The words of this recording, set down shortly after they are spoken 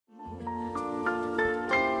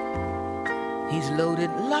He's loaded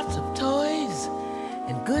lots of toys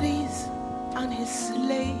and goodies on his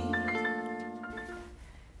sleigh.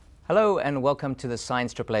 Hello and welcome to the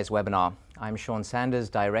Science AAA's webinar. I'm Sean Sanders,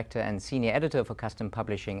 Director and Senior Editor for Custom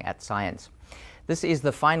Publishing at Science. This is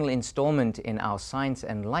the final installment in our Science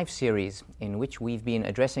and Life series, in which we've been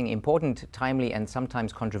addressing important, timely and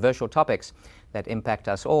sometimes controversial topics that impact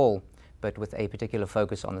us all, but with a particular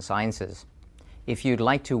focus on the sciences. If you'd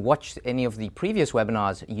like to watch any of the previous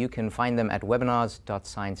webinars, you can find them at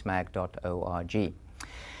webinars.sciencemag.org.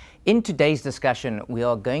 In today's discussion, we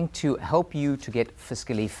are going to help you to get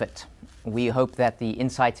fiscally fit. We hope that the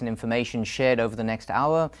insights and information shared over the next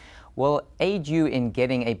hour will aid you in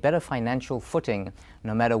getting a better financial footing,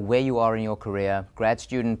 no matter where you are in your career, grad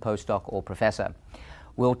student, postdoc, or professor.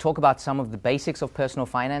 We'll talk about some of the basics of personal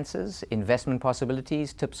finances, investment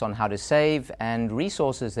possibilities, tips on how to save, and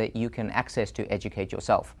resources that you can access to educate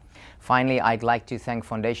yourself. Finally, I'd like to thank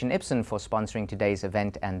Foundation Ipsen for sponsoring today's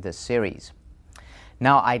event and this series.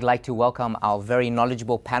 Now, I'd like to welcome our very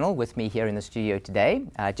knowledgeable panel with me here in the studio today.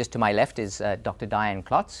 Just to my left is Dr. Diane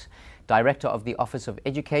Klotz, Director of the Office of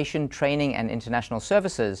Education, Training and International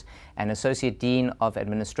Services and Associate Dean of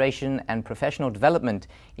Administration and Professional Development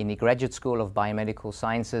in the Graduate School of Biomedical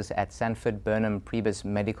Sciences at Sanford Burnham Prebys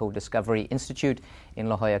Medical Discovery Institute in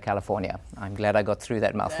La Jolla, California. I'm glad I got through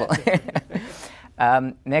that mouthful.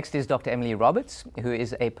 Next is Dr. Emily Roberts, who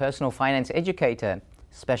is a personal finance educator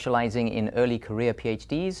specializing in early career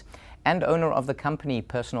PhDs and owner of the company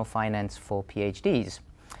Personal Finance for PhDs.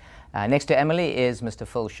 Next to Emily is Mr.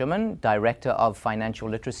 Phil Shuman, Director of Financial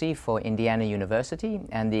Literacy for Indiana University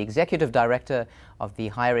and the Executive Director of the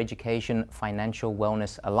Higher Education Financial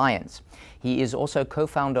Wellness Alliance. He is also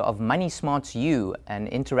co-founder of Money Smarts U, an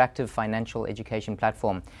interactive financial education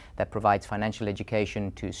platform that provides financial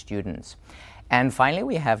education to students. And finally,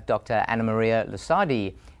 we have Dr. Anna Maria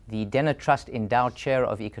Lusardi, the Denner Trust Endowed Chair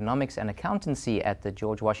of Economics and Accountancy at the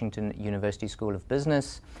George Washington University School of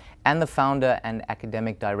Business, and the founder and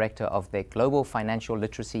academic director of the Global Financial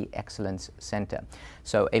Literacy Excellence Center.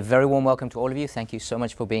 So a very warm welcome to all of you. Thank you so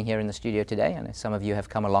much for being here in the studio today. I know some of you have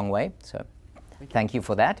come a long way, so thank you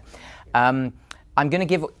for that. I'm going to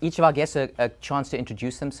give each of our guests a chance to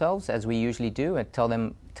introduce themselves, as we usually do, and tell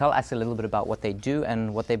us a little bit about what they do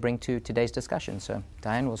and what they bring to today's discussion. So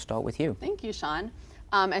Diane, we'll start with you. Thank you, Sean.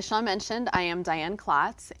 As Sean mentioned, I am Diane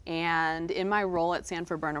Klotz, and in my role at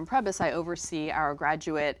Sanford Burnham Prebys, I oversee our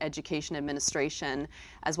graduate education administration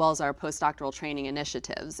as well as our postdoctoral training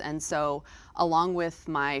initiatives. And so, along with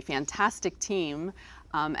my fantastic team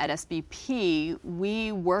at SBP,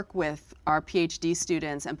 we work with our PhD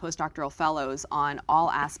students and postdoctoral fellows on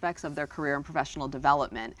all aspects of their career and professional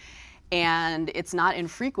development. And it's not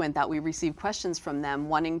infrequent that we receive questions from them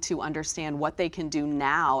wanting to understand what they can do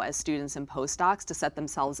now as students and postdocs to set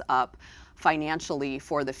themselves up financially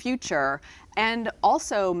for the future, and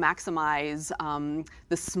also maximize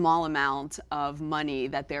the small amount of money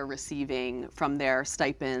that they're receiving from their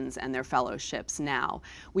stipends and their fellowships now.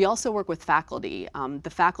 We also work with faculty. The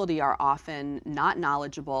faculty are often not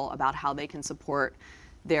knowledgeable about how they can support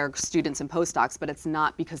their students and postdocs, but it's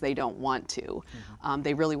not because they don't want to.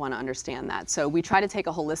 They really want to understand that. So we try to take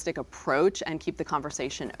a holistic approach and keep the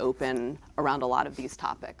conversation open around a lot of these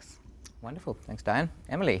topics. Wonderful. Thanks, Diane.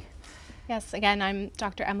 Emily. Yes, again, I'm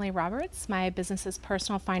Dr. Emily Roberts. My business is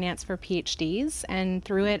Personal Finance for PhDs, and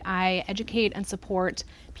through it, I educate and support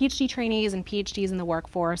PhD trainees and PhDs in the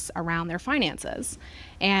workforce around their finances.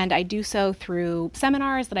 And I do so through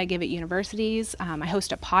seminars that I give at universities. I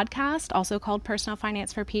host a podcast, also called Personal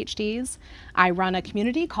Finance for PhDs. I run a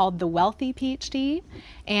community called The Wealthy PhD,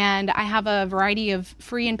 and I have a variety of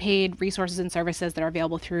free and paid resources and services that are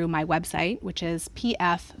available through my website, which is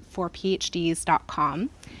pf4phds.com.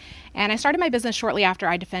 And I started my business shortly after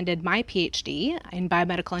I defended my PhD in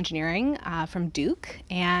biomedical engineering from Duke.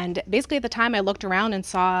 And basically at the time I looked around and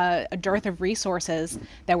saw a dearth of resources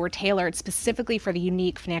that were tailored specifically for the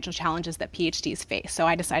unique financial challenges that PhDs face. So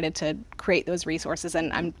I decided to create those resources,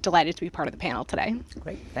 and I'm delighted to be part of the panel today.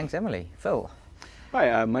 Great. Thanks, Emily. Phil.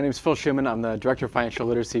 Hi, my name is Phil Shuman. I'm the Director of Financial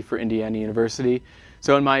Literacy for Indiana University.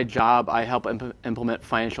 So in my job, I help implement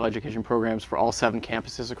financial education programs for all 7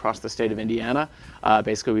 campuses across the state of Indiana.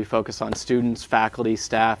 Basically, we focus on students, faculty,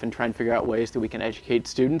 staff, and try and figure out ways that we can educate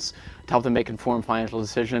students to help them make informed financial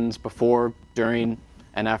decisions before, during,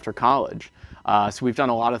 and after college. So we've done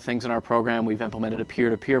a lot of things in our program. We've implemented a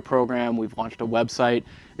peer-to-peer program. We've launched a website.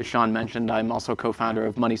 As Sean mentioned, I'm also co-founder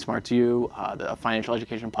of Money Smarts U, the financial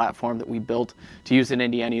education platform that we built to use at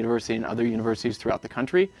Indiana University and other universities throughout the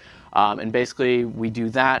country. And basically, we do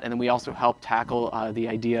that, and then we also help tackle the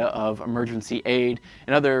idea of emergency aid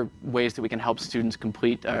and other ways that we can help students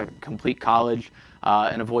complete college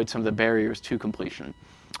and avoid some of the barriers to completion.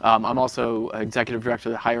 I'm also executive director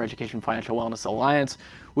of the Higher Education Financial Wellness Alliance,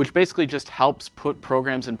 which basically just helps put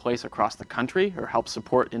programs in place across the country, or helps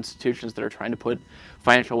support institutions that are trying to put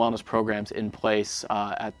financial wellness programs in place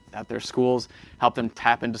at their schools, help them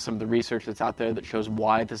tap into some of the research that's out there that shows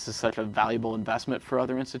why this is such a valuable investment for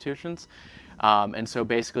other institutions. And so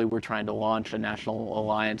basically we're trying to launch a national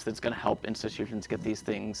alliance that's going to help institutions get these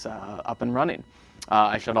things up and running.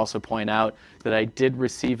 I should also point out that I did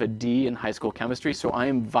receive a D in high school chemistry, so I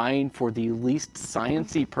am vying for the least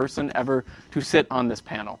sciencey person ever to sit on this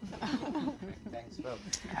panel. Thanks, Phil.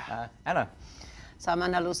 Anna. So I'm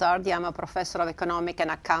Anna Lusardi. I'm a professor of economic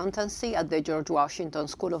and accountancy at the George Washington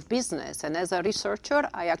School of Business. And as a researcher,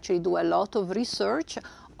 I actually do a lot of research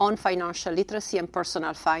on financial literacy and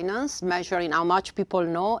personal finance, measuring how much people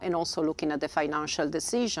know and also looking at the financial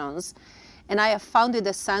decisions. And I have founded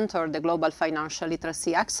a center, the Global Financial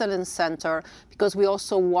Literacy Excellence Center, because we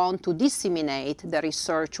also want to disseminate the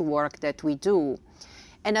research work that we do.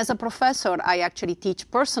 And as a professor, I actually teach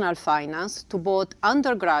personal finance to both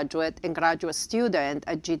undergraduate and graduate students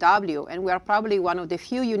at GW, and we are probably one of the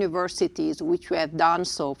few universities which we have done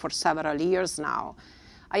so for several years now.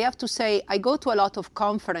 I have to say, I go to a lot of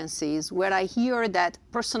conferences where I hear that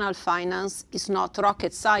personal finance is not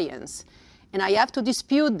rocket science. And I have to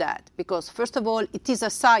dispute that because, first of all, it is a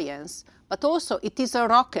science, but also it is a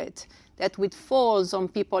rocket that falls on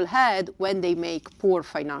people's head when they make poor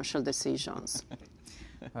financial decisions.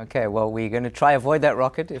 Okay, well, we're going to try avoid that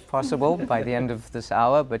rocket, if possible, by the end of this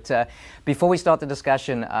hour. But before we start the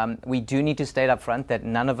discussion, we do need to state up front that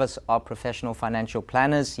none of us are professional financial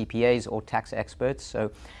planners, CPAs, or tax experts.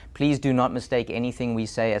 So please do not mistake anything we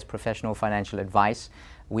say as professional financial advice.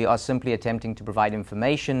 We are simply attempting to provide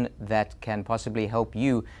information that can possibly help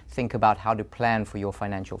you think about how to plan for your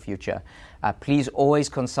financial future. Please always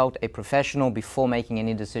consult a professional before making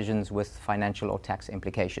any decisions with financial or tax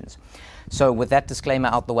implications. So with that disclaimer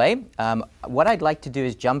out the way, what I'd like to do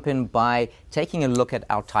is jump in by taking a look at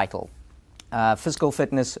our title. Fiscal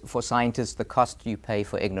fitness for scientists, the cost you pay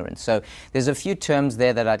for ignorance. So there's a few terms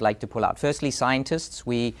there that I'd like to pull out. Firstly, scientists.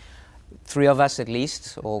 Three of us at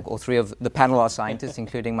least, or three of the panel are scientists,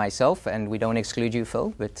 including myself, and we don't exclude you,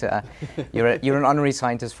 Phil, but you're an honorary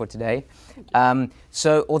scientist for today.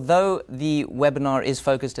 So although the webinar is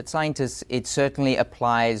focused at scientists, it certainly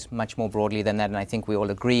applies much more broadly than that, and I think we all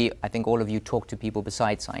agree. I think all of you talk to people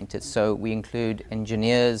besides scientists, so we include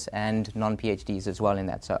engineers and non-PhDs as well in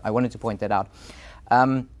that, so I wanted to point that out.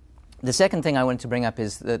 The second thing I wanted to bring up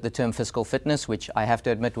is the term fiscal fitness, which I have to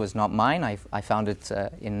admit was not mine. I found it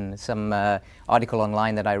in some article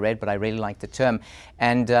online that I read, but I really liked the term.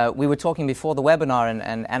 And we were talking before the webinar,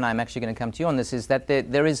 and Anna, I'm actually going to come to you on this, is that it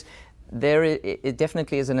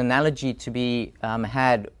definitely is an analogy to be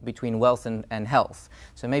had between wealth and health.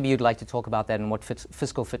 So maybe you'd like to talk about that and what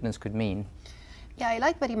fiscal fitness could mean. Yeah, I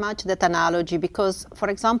like very much that analogy because, for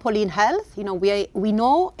example, in health, we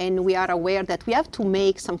know and we are aware that we have to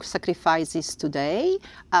make some sacrifices today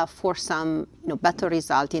for some better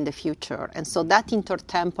result in the future. And so that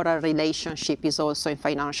intertemporal relationship is also in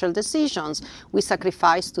financial decisions. We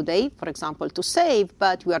sacrifice today, for example, to save,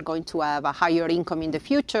 but we are going to have a higher income in the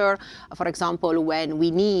future, for example, when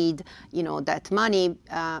we need, that money.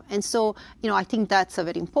 And so, I think that's a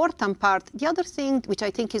very important part. The other thing, which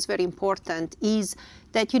I think is very important, is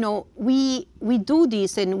that we do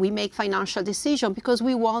this and we make financial decisions because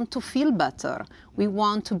we want to feel better. We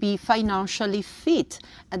want to be financially fit,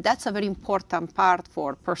 and that's a very important part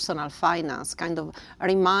for personal finance. Kind of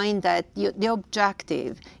remind that the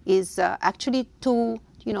objective is actually to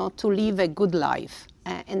live a good life,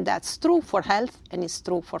 and that's true for health and it's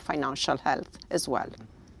true for financial health as well.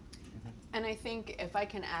 And I think if I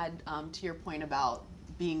can add to your point about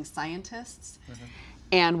being scientists. Mm-hmm.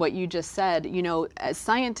 And what you just said, as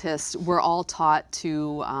scientists, we're all taught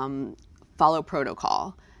to follow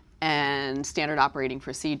protocol and standard operating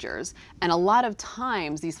procedures. And a lot of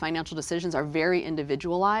times, these financial decisions are very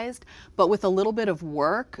individualized, but with a little bit of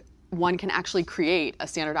work, one can actually create a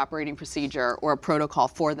standard operating procedure or a protocol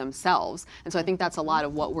for themselves. And so I think that's a lot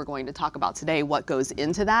of what we're going to talk about today, what goes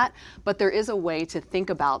into that. But there is a way to think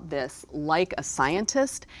about this like a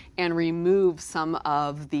scientist and remove some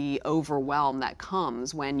of the overwhelm that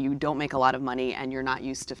comes when you don't make a lot of money and you're not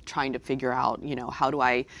used to trying to figure out, how do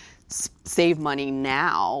I save money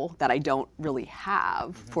now that I don't really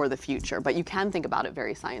have for the future. But you can think about it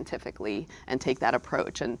very scientifically and take that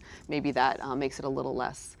approach, and maybe that makes it a little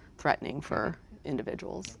less threatening for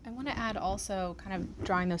individuals. I want to add also, kind of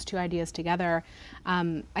drawing those two ideas together,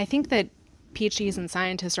 I think that PhDs and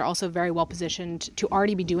scientists are also very well positioned to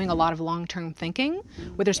already be doing a lot of long-term thinking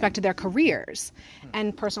with respect to their careers.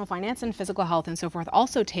 And personal finance and physical health and so forth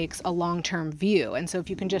also takes a long-term view. And so if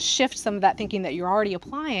you can just shift some of that thinking that you're already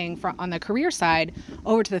applying on the career side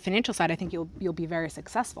over to the financial side, I think you'll be very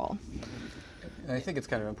successful. And I think it's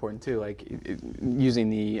kind of important too, like using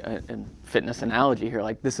the fitness analogy here,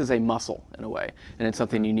 like this is a muscle in a way, and it's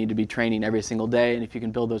something you need to be training every single day. And if you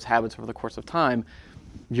can build those habits over the course of time,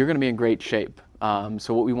 you're going to be in great shape.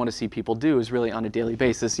 So what we want to see people do is really on a daily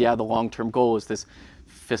basis. Yeah, the long-term goal is this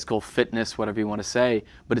fiscal fitness, whatever you want to say,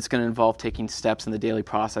 but it's going to involve taking steps in the daily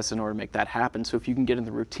process in order to make that happen. So if you can get in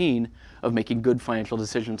the routine of making good financial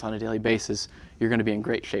decisions on a daily basis, you're going to be in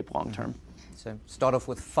great shape long-term. So start off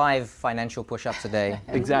with 5 financial push-ups a day.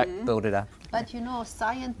 Exactly. Build it up. But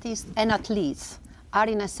scientists and athletes are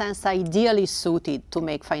in a sense ideally suited to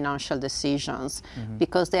make financial decisions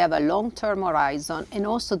because they have a long-term horizon, and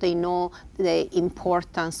also they know the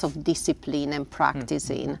importance of discipline and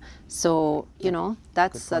practicing. So,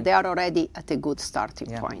 that's they are already at a good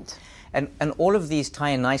starting point. And all of these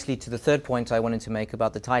tie in nicely to the third point I wanted to make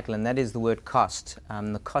about the title, and that is the word cost,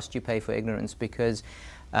 the cost you pay for ignorance, because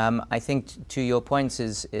I think to your points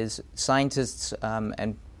is scientists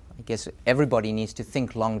and I guess everybody needs to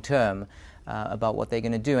think long-term about what they're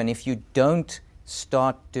going to do. And if you don't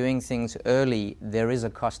start doing things early, there is a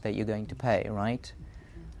cost that you're going to pay, right?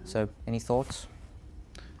 So any thoughts?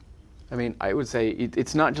 I mean, I would say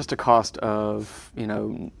it's not just a cost of,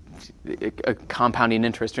 a compounding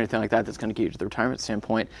interest or anything like that that's going to get you to the retirement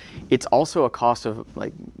standpoint. It's also a cost of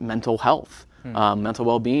like mental health, mental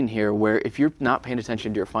well-being here, where if you're not paying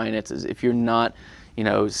attention to your finances, if you're not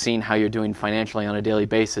seeing how you're doing financially on a daily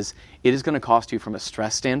basis, it is going to cost you from a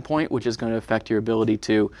stress standpoint, which is going to affect your ability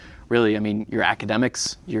to really, your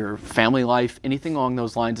academics, your family life, anything along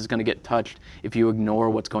those lines is going to get touched if you ignore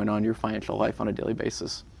what's going on in your financial life on a daily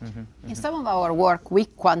basis. In some of our work, we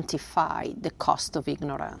quantify the cost of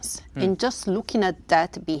ignorance. And just looking at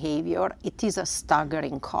that behavior, it is a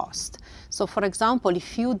staggering cost. So, for example,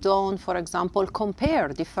 if you don't, compare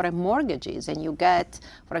different mortgages and you get,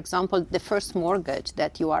 for example, the first mortgage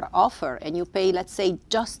that you are offered and you pay, let's say,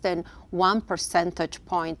 just an 1 percentage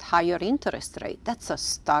point higher interest rate, that's a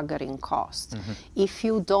staggering cost. If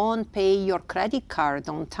you don't pay your credit card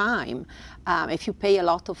on time, if you pay a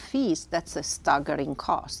lot of fees, that's a staggering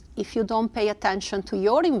cost. If you don't pay attention to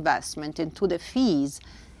your investment and to the fees,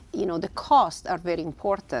 the costs are very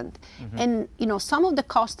important. And, some of the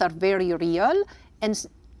costs are very real,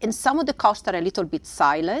 and some of the costs are a little bit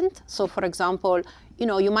silent. So, for example,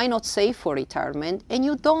 you might not save for retirement, and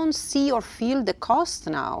you don't see or feel the cost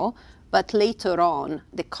now, but later on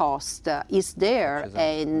the cost is there,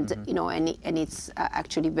 and and it's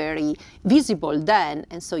actually very visible then.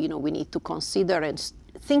 And so we need to consider and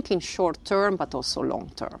thinking short term, but also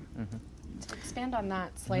long term. To expand on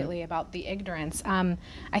that slightly about the ignorance,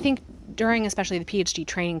 I think during especially the PhD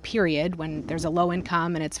training period, when there's a low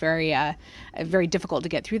income and it's very difficult to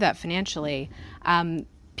get through that financially,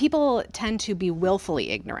 people tend to be willfully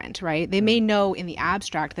ignorant, right? They may know in the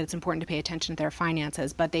abstract that it's important to pay attention to their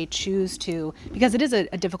finances, but they choose to, because it is a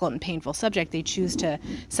difficult and painful subject, they choose to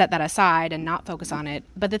set that aside and not focus on it.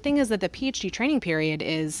 But the thing is that the PhD training period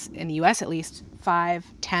is, in the US at least, 5,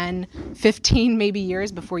 10, 15 maybe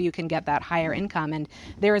years before you can get that higher income. And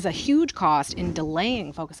there is a huge cost in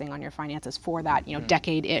delaying focusing on your finances for that,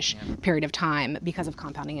 decade-ish period of time because of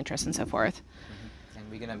compounding interest and so forth.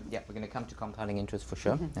 We're going to come to compounding interest for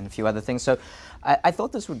sure, and a few other things. So I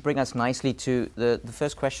thought this would bring us nicely to the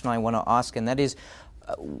first question I want to ask, and that is,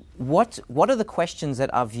 what are the questions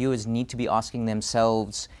that our viewers need to be asking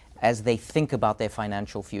themselves as they think about their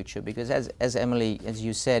financial future? Because as Emily, as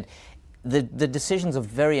you said, the decisions are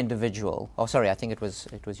very individual. Oh, sorry, I think it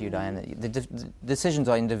was you, Diane. The decisions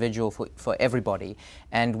are individual for everybody,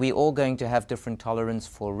 and we're all going to have different tolerance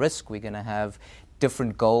for risk. We're going to have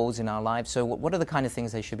different goals in our lives. So what are the kind of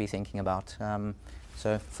things they should be thinking about?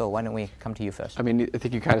 So Phil, why don't we come to you first? I mean, I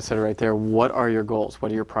think you kind of said it right there. What are your goals?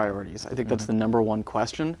 What are your priorities? I think that's the number one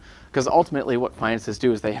question, because ultimately what finances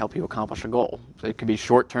do is they help you accomplish a goal. So it could be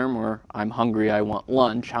short term, where I'm hungry, I want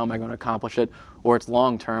lunch, how am I going to accomplish it? Or it's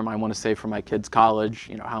long term, I want to save for my kids' college,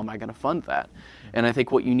 how am I going to fund that? And I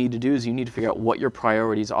think what you need to do is you need to figure out what your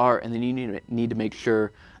priorities are, and then you need to make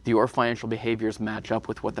sure that your financial behaviors match up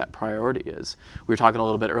with what that priority is. We were talking a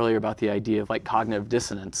little bit earlier about the idea of like cognitive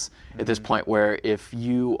dissonance at this point, where if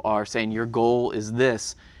you are saying your goal is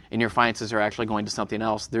this and your finances are actually going to something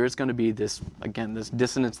else, there's going to be this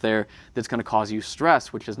dissonance there that's going to cause you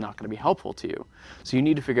stress, which is not going to be helpful to you. So you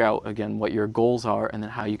need to figure out, again, what your goals are and then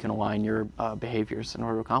how you can align your behaviors in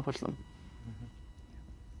order to accomplish them.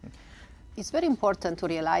 It's very important to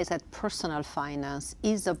realize that personal finance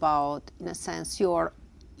is about, in a sense, your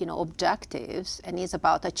objectives, and is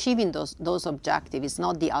about achieving those objectives. It's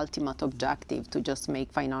not the ultimate objective to just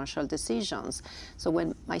make financial decisions. So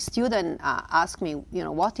when my student ask me,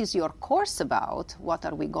 what is your course about? What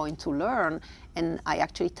are we going to learn? And I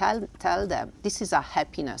actually tell them, this is a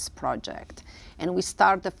happiness project. And we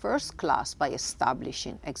start the first class by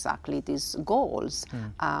establishing exactly these goals.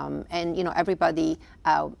 And everybody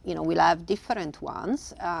will have different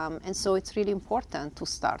ones. And so it's really important to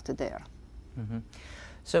start there. Mm-hmm.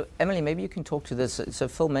 So Emily, maybe you can talk to this. So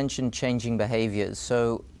Phil mentioned changing behaviors.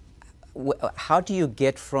 So how do you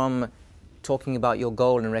get from talking about your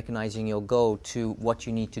goal and recognizing your goal to what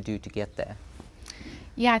you need to do to get there?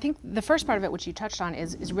 Yeah, I think the first part of it, which you touched on,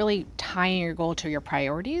 is really tying your goal to your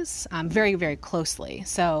priorities very, very closely.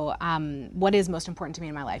 So what is most important to me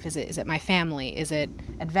in my life? Is it my family? Is it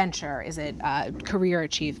adventure? Is it career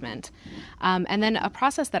achievement? And then a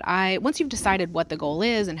process that once you've decided what the goal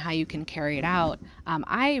is and how you can carry it out,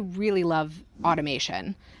 I really love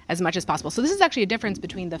automation as much as possible. So this is actually a difference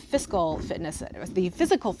between the physical fitness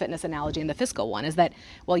analogy and the fiscal one, is that,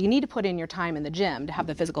 well, you need to put in your time in the gym to have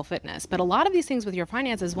the physical fitness. But a lot of these things with your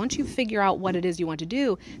finances, once you figure out what it is you want to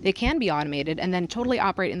do, they can be automated and then totally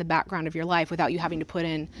operate in the background of your life without you having to put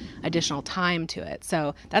in additional time to it.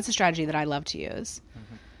 So that's a strategy that I love to use.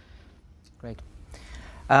 Great.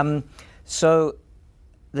 So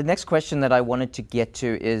the next question that I wanted to get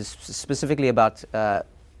to is specifically about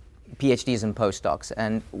PhDs and postdocs,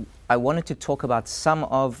 and I wanted to talk about some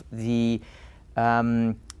of the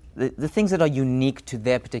things that are unique to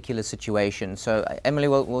their particular situation. So Emily,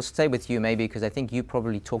 we'll stay with you maybe, because I think you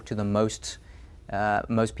probably talk to the most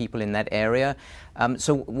people in that area.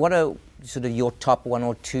 So what are sort of your top one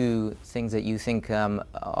or two things that you think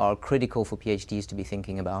are critical for PhDs to be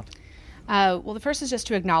thinking about? Well, the first is just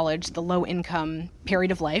to acknowledge the low-income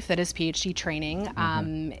period of life that is PhD training.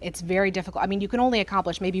 It's very difficult. I mean, you can only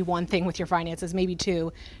accomplish maybe one thing with your finances, maybe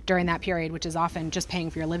two, during that period, which is often just paying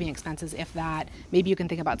for your living expenses, if that. Maybe you can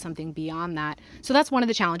think about something beyond that. So that's one of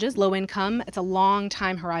the challenges, low income. It's a long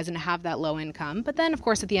time horizon to have that low income. But then, of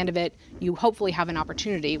course, at the end of it, you hopefully have an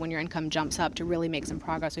opportunity when your income jumps up to really make some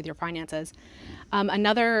progress with your finances.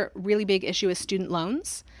 Another really big issue is student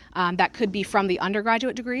loans. That could be from the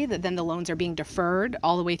undergraduate degree, that then the loans are being deferred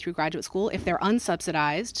all the way through graduate school. If they're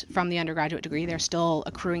unsubsidized from the undergraduate degree, they're still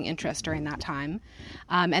accruing interest during that time.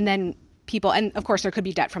 And then people, and of course there could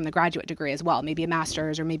be debt from the graduate degree as well, maybe a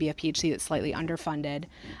master's or maybe a PhD that's slightly underfunded.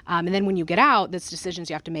 And then when you get out, there's decisions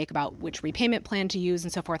you have to make about which repayment plan to use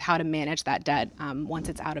and so forth, how to manage that debt once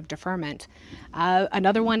it's out of deferment.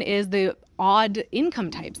 Another one is the odd income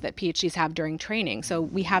types that PhDs have during training. So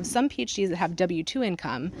we have some PhDs that have W-2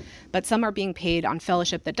 income, but some are being paid on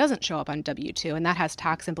fellowship that doesn't show up on W-2, and that has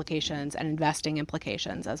tax implications and investing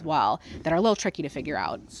implications as well that are a little tricky to figure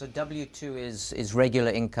out. So W-2 is regular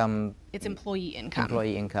income? It's employee income.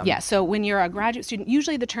 Employee income. Yeah, so when you're a graduate student,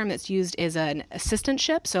 usually the term that's used is an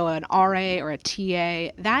assistantship, so an RA or a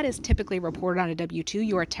TA. That is typically reported on a W-2.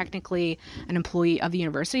 You are technically an employee of the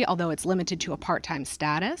university, although it's limited to a part-time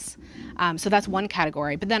status. So that's one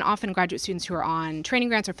category. But then often graduate students who are on training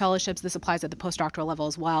grants or fellowships, this applies at the postdoctoral level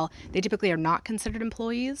as well, they typically are not considered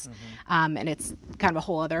employees. And it's kind of a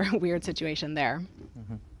whole other weird situation there.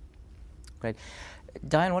 Great.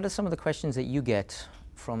 Diane, what are some of the questions that you get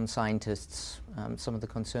from scientists, some of the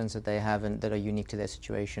concerns that they have and that are unique to their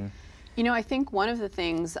situation? You know, I think one of the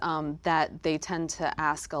things that they tend to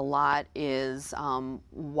ask a lot is,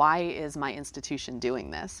 why is my institution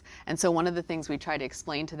doing this? And so one of the things we try to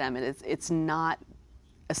explain to them is it's not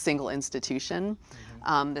a single institution.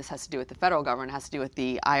 This has to do with the federal government, has to do with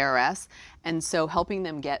the IRS. And so helping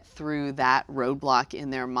them get through that roadblock in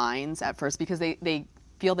their minds at first, because they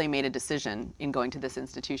feel they made a decision in going to this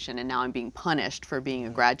institution and now I'm being punished for being a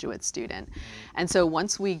graduate student. And so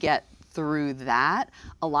once we get through that,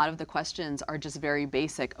 a lot of the questions are just very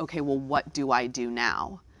basic. Okay, well, what do I do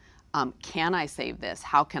now? Can I save this?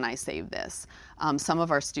 How can I save this? Some of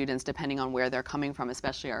our students, depending on where they're coming from,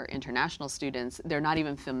 especially our international students, they're not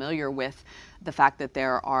even familiar with the fact that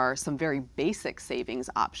there are some very basic savings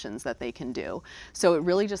options that they can do. So it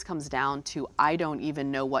really just comes down to, I don't even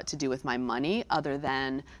know what to do with my money other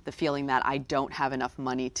than the feeling that I don't have enough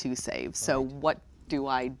money to save. So what do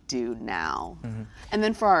I do now? And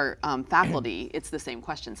then for our faculty, it's the same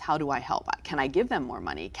questions. How do I help? Can I give them more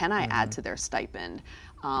money? Can I add to their stipend?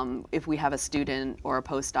 If we have a student or a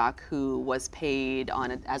postdoc who was paid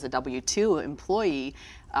as a W-2 employee,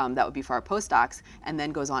 that would be for our postdocs, and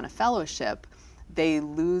then goes on a fellowship, they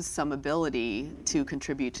lose some ability to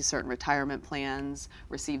contribute to certain retirement plans,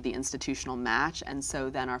 receive the institutional match, and so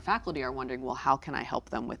then our faculty are wondering, well, how can I help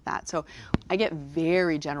them with that? So I get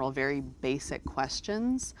very general, very basic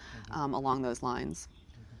questions along those lines.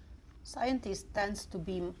 Scientists tends to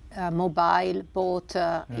be mobile, both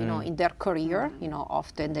in their career.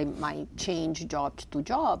 Often they might change job to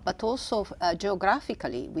job, but also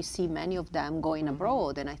geographically. We see many of them going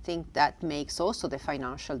abroad, and I think that makes also the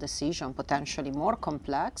financial decision potentially more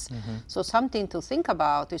complex. So something to think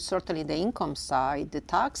about is certainly the income side, the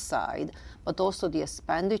tax side, but also the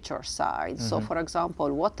expenditure side. So, for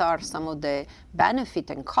example, what are some of the benefit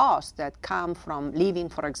and costs that come from living,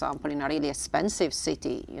 for example, in a really expensive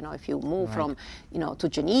city? If you move from, to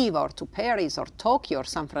Geneva or to Paris or Tokyo or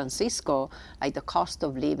San Francisco, like the cost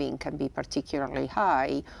of living can be particularly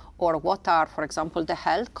high. Or what are, for example, the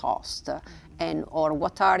health costs? Or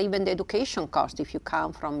what are even the education costs? If you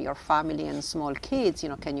come from your family and small kids,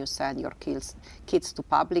 can you send your kids to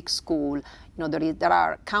public school?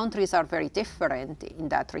 Countries are very different in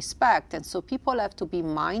that respect, and so people have to be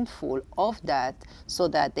mindful of that so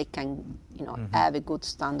that they can, have a good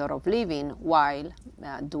standard of living while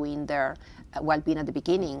being at the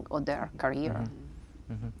beginning of their career.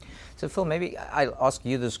 So Phil, maybe I'll ask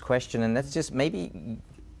you this question, and that's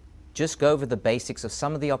just go over the basics of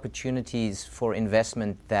some of the opportunities for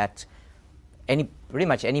investment that pretty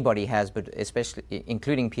much anybody has, but especially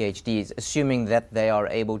including PhDs, assuming that they are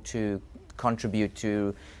able to contribute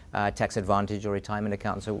to tax advantage or retirement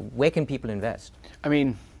accounts. So where can people invest?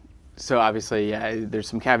 So obviously, there's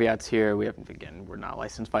some caveats here. We're not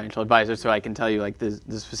licensed financial advisors, so I can tell you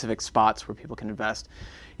the specific spots where people can invest.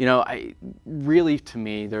 To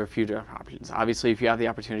me, there are a few different options. Obviously, if you have the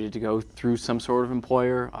opportunity to go through some sort of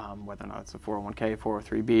employer, whether or not it's a 401k,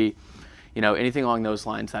 403b, anything along those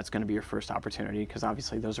lines, that's going to be your first opportunity, because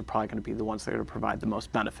obviously those are probably going to be the ones that are going to provide the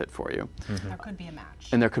most benefit for you. There could be a match.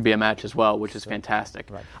 And there could be a match as well, which is fantastic.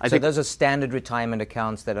 Right. So those are standard retirement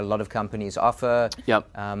accounts that a lot of companies offer. Yep.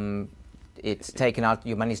 It's taken out,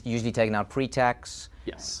 your money's usually taken out pre-tax.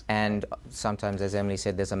 Yes. And sometimes, as Emily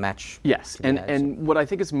said, there's a match. Yes, and what I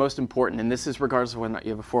think is most important, and this is regardless of whether or not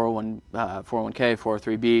you have a 401k,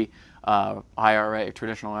 403b, IRA,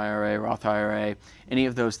 traditional IRA, Roth IRA, any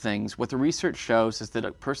of those things, what the research shows is that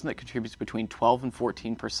a person that contributes between 12 and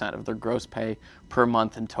 14% of their gross pay per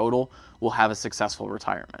month in total will have a successful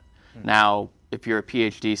retirement. Now, if you're a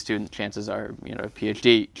PhD student, chances are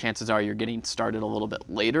you're getting started a little bit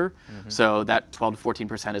later. So that 12 to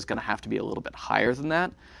 14% is going to have to be a little bit higher than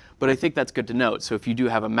that. But I think that's good to note. So if you do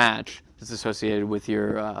have a match that's associated with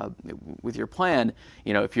your plan,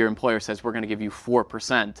 if your employer says we're going to give you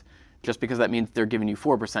 4%, just because that means they're giving you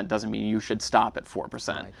 4% doesn't mean you should stop at 4%.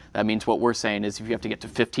 Right. That means what we're saying is if you have to get to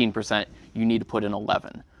 15%, you need to put in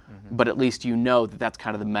 11. But at least that's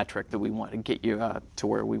kind of the metric that we want to get you to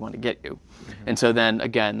where we want to get you. And so then,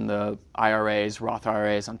 again, the IRAs, Roth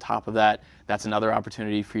IRAs on top of that, that's another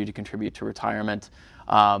opportunity for you to contribute to retirement.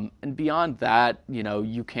 And beyond that,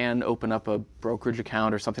 you can open up a brokerage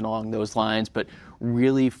account or something along those lines. But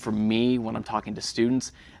really, for me, when I'm talking to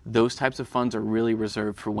students, those types of funds are really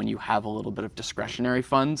reserved for when you have a little bit of discretionary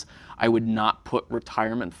funds. I would not put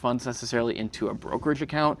retirement funds necessarily into a brokerage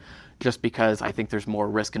account, just because I think there's more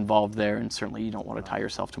risk involved there, and certainly you don't want to tie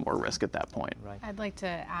yourself to more risk at that point. Right. I'd like to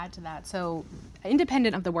add to that. So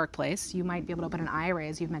independent of the workplace, you might be able to open an IRA,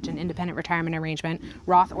 as you've mentioned, independent retirement arrangement,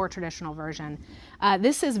 Roth or traditional version.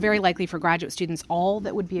 This is very likely for graduate students all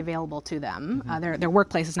that would be available to them. Their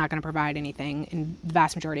workplace is not going to provide anything in the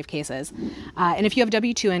vast majority of cases. And if you have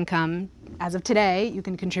W-2 income, as of today, you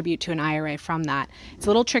can contribute to an IRA from that. It's a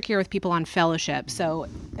little trickier with people on fellowship. So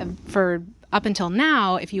for up until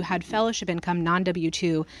now, if you had fellowship income,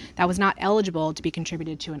 non-W-2, that was not eligible to be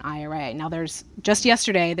contributed to an IRA. Now, just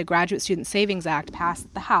yesterday, the Graduate Student Savings Act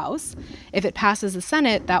passed the House. If it passes the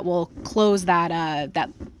Senate, that will close that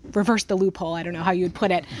reverse the loophole, I don't know how you would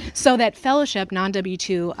put it, so that fellowship,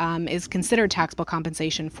 non-W-2, is considered taxable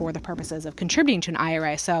compensation for the purposes of contributing to an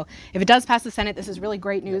IRA. So if it does pass the Senate, this is really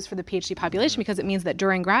great news for the PhD population, because it means that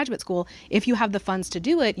during graduate school, if you have the funds to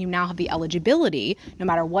do it, you now have the eligibility, no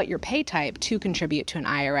matter what your pay type, to contribute to an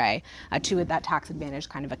IRA, to that tax advantage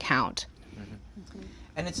kind of account.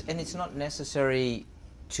 And it's not necessary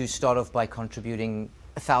to start off by contributing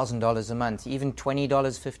 $1,000 a month. Even $20,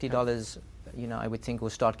 $50, I would think will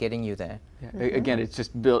start getting you there. Yeah. Again,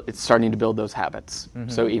 it's starting to build those habits.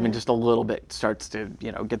 So even just a little bit starts to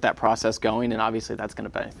get that process going, and obviously that's going to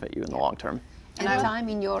benefit you in the long term. And time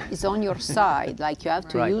is on your side. Like, you have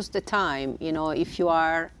to use the time. If you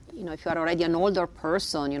are already an older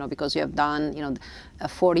person, because you have done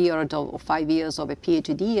 4 years or 5 years of a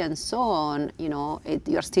PhD and so on,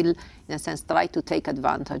 you're still, in a sense, try to take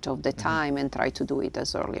advantage of the time and try to do it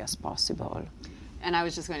as early as possible. And I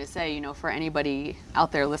was just going to say, for anybody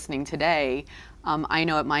out there listening today, I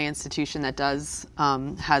know at my institution that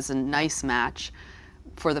has a nice match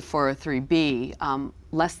for the 403B.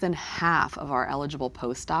 Less than half of our eligible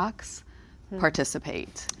postdocs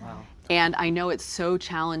participate. Wow. And I know it's so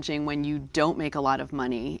challenging when you don't make a lot of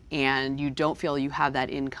money and you don't feel you have that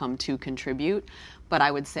income to contribute. But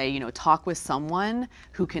I would say, talk with someone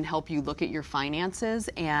who can help you look at your finances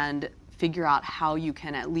and figure out how you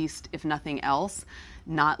can, at least, if nothing else,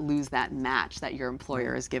 not lose that match that your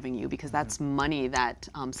employer is giving you, because that's money that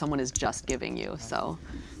someone is just giving you. So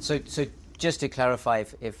just to clarify,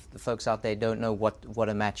 if the folks out there don't know what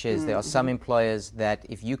a match is, there are some employers that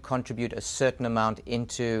if you contribute a certain amount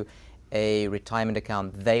into a retirement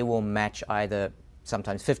account, they will match either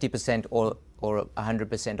sometimes 50% or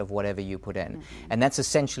 100% of whatever you put in. And that's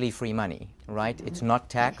essentially free money, right? It's not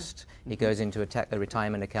taxed. It goes into a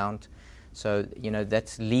retirement account. So,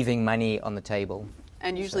 that's leaving money on the table.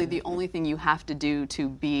 And usually the only thing you have to do to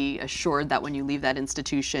be assured that when you leave that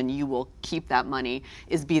institution you will keep that money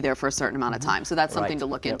is be there for a certain amount of time. So that's something to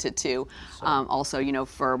look into too. Also,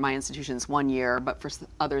 for my institution it's 1 year, but for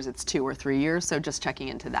others it's 2 or 3 years. So just checking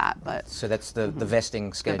into that. But so that's the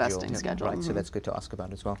vesting schedule. The vesting schedule. Right. So that's good to ask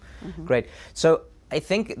about as well. Great. So I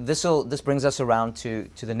think this brings us around to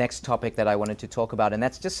the next topic that I wanted to talk about, and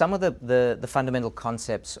that's just some of the fundamental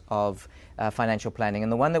concepts of financial planning.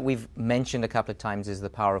 And the one that we've mentioned a couple of times is the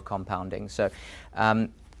power of compounding. So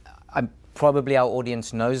probably our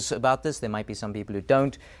audience knows about this. There might be some people who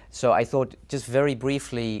don't. So I thought just very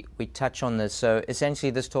briefly we touch on this. So essentially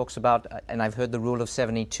this talks about, and I've heard the rule of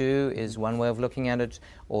 72 is one way of looking at it,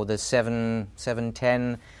 or the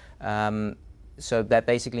 7-10. So that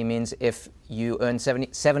basically means if you earn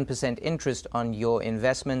 7% interest on your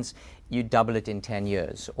investments, you double it in 10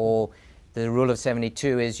 years. Or the rule of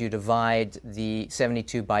 72 is you divide the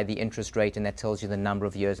 72 by the interest rate, and that tells you the number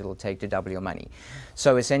of years it will take to double your money.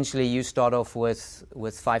 So essentially you start off with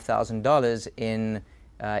 $5,000 in,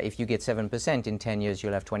 if you get 7%, in 10 years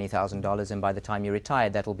you'll have $20,000, and by the time you retire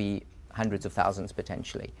that'll be hundreds of thousands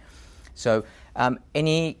potentially. So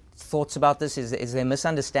any thoughts about this? Is there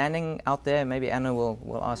misunderstanding out there? Maybe Anna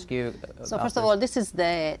will ask you about So first of all, this is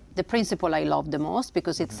the principle I love the most,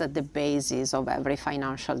 because it's at the basis of every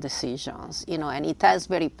financial decisions, and it has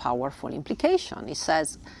very powerful implication. It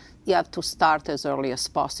says you have to start as early as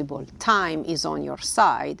possible. Time is on your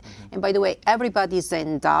side. And by the way, everybody's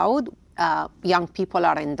endowed. Young people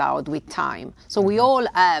are endowed with time. So we all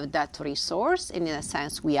have that resource, and in a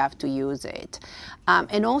sense, we have to use it.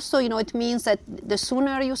 And also, it means that the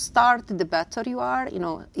sooner you start, the better you are.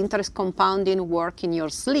 Interest compounding work in your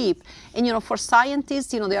sleep. And, for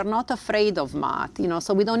scientists, they are not afraid of math.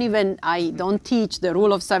 So I don't teach the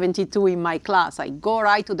rule of 72 in my class. I go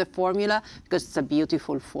right to the formula because it's a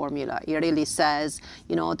beautiful formula. It really says,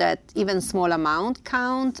 that even small amount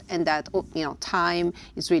count, and that, time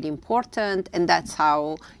is really important. And that's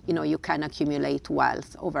how, you can accumulate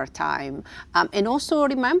wealth over time. And also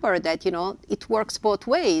remember that, it works both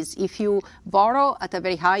ways. If you borrow at a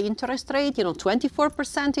very high interest rate,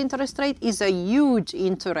 24% interest rate is a huge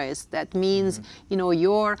interest. That means,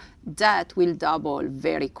 your debt will double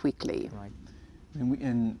very quickly. Right.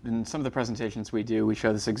 In some of the presentations we do, we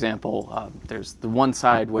show this example. There's the one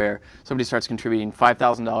side where somebody starts contributing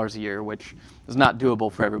 $5,000 a year, which is not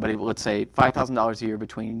doable for everybody, but let's say $5,000 a year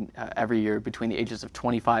every year between the ages of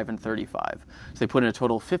 25 and 35. So they put in a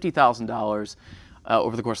total of $50,000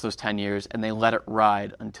 over the course of those 10 years, and they let it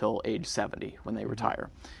ride until age 70 when they retire.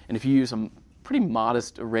 And if you use a pretty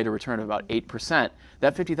modest rate of return of about 8%,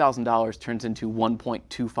 that $50,000 turns into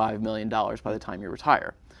 $1.25 million by the time you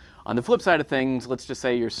retire. On the flip side of things, let's just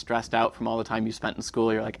say you're stressed out from all the time you spent in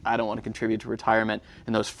school. You're like, I don't want to contribute to retirement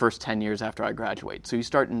in those first 10 years after I graduate. So you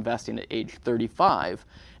start investing at age 35,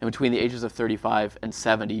 and between the ages of 35 and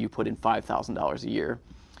 70, you put in $5,000 a year.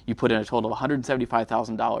 You put in a total of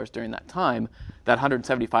 $175,000 during that time. That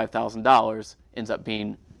 $175,000 ends up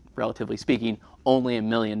being, relatively speaking, only $1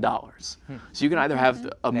 million. So you can either have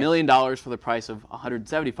 $1 million for the price of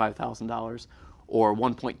 $175,000 or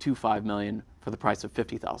 $1.25 million for the price of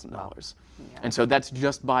 $50,000. Yeah. And so that's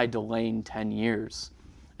just by delaying 10 years.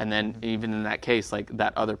 And then even in that case, like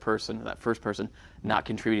that other person, that first person, not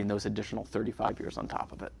contributing those additional 35 years on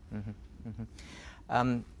top of it.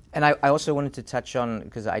 And I also wanted to touch on,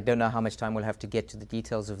 because I don't know how much time we'll have to get to the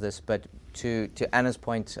details of this, but to Anna's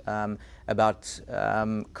point about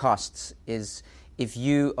costs, is if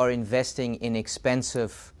you are investing in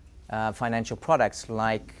expensive financial products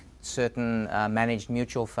like certain managed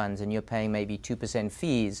mutual funds and you're paying maybe 2%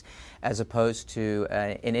 fees as opposed to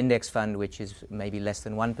an index fund which is maybe less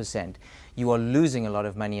than 1%, you are losing a lot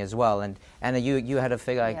of money as well. And Anna, you had a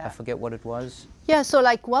figure, I forget what it was. Yeah, so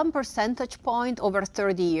like 1 percentage point over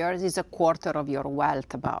 30 years is a quarter of your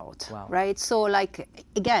wealth about, right? So like,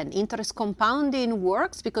 again, interest compounding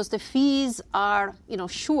works because the fees are,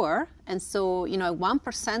 sure. And so, 1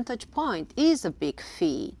 percentage point is a big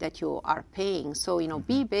fee that you are paying. So,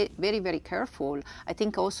 be very, very careful. I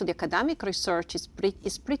think also the academic research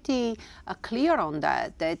is pretty clear on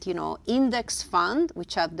that, index fund,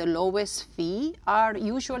 which have the lowest fee, are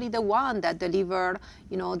usually the one that deliver,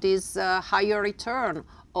 this higher return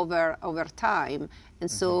over time.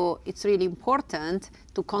 And so it's really important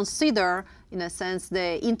to consider, in a sense,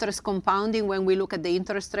 the interest compounding when we look at the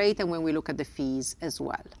interest rate and when we look at the fees as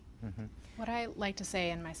well. What I like to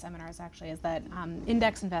say in my seminars actually is that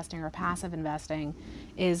index investing or passive investing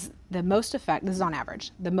is the most effective, this is on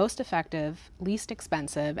average, the most effective, least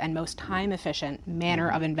expensive, and most time efficient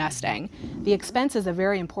manner of investing. The expense is a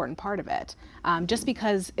very important part of it, just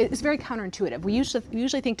because it's very counterintuitive. We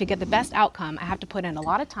usually think to get the best outcome, I have to put in a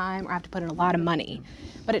lot of time or I have to put in a lot of money.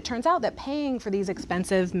 But it turns out that paying for these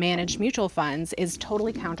expensive managed mutual funds is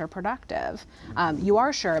totally counterproductive. You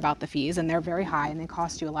are sure about the fees and they're very high and they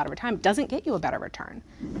cost you a lot of time. It doesn't get you a better return.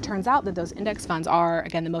 It turns out that those index funds are,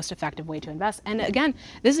 again, the most effective way to invest. And again,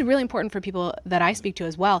 this is really important for people that I speak to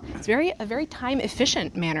as well. It's a very time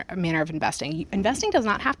efficient manner of investing. Investing does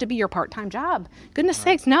not have to be your part-time job. Goodness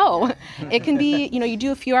sakes, no. It can be, you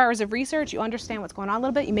do a few hours of research, you understand what's going on a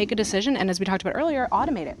little bit, you make a decision, and as we talked about earlier,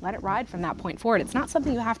 automate it. Let it ride from that point forward. It's not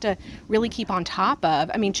something you have to really keep on top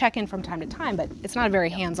of. I mean, check in from time to time, but it's not a very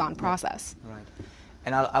hands-on process. Right.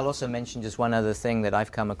 And I'll also mention just one other thing that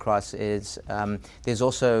I've come across is there's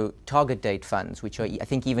also target date funds, which are, I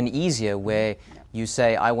think, even easier, where you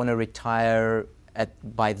say, I want to retire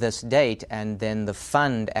by this date, and then the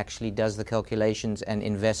fund actually does the calculations and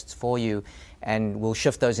invests for you, and will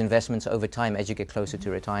shift those investments over time as you get closer to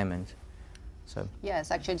retirement. So.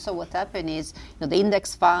 Yes, actually, so what happened is the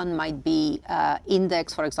index fund might be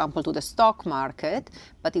indexed, for example, to the stock market,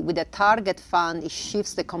 but with a target fund, it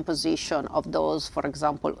shifts the composition of those, for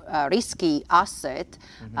example, risky asset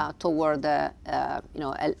toward,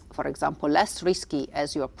 for example, less risky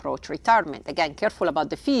as you approach retirement. Again, careful about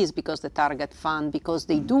the fees because the target fund, because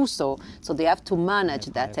they do so they have to manage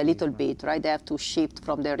that a little bit, right? They have to shift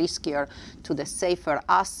from the riskier to the safer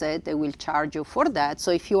asset. They will charge you for that.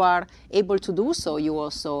 So if you are able to do so, you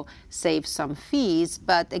also save some fees.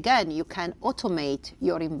 But again, you can automate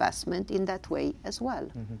your investment in that way as well.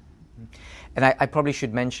 And I probably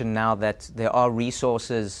should mention now that there are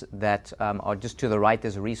resources that are just to the right.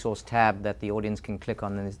 There's a resource tab that the audience can click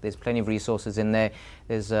on, and there's plenty of resources in there.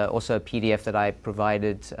 There's also a PDF that I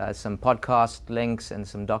provided, some podcast links and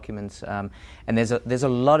some documents. And there's a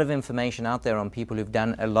lot of information out there on people who've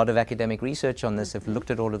done a lot of academic research on this, have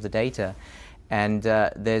looked at all of the data. And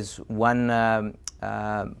there's one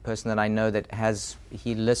person that I know that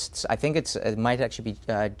he lists, I think it might actually be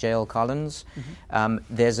J.L. Collins.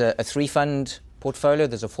 There's a 3-fund portfolio,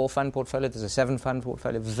 there's a 4-fund portfolio, there's a 7-fund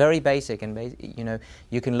portfolio, very basic, and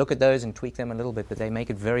you can look at those and tweak them a little bit, but they make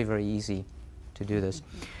it very, very easy to do this.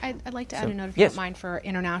 I'd like to add a note, if you don't mind, for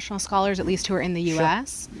international scholars, at least who are in the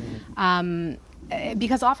U.S.,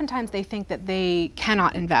 because oftentimes they think that they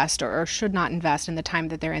cannot invest or should not invest in the time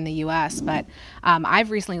that they're in the U.S. But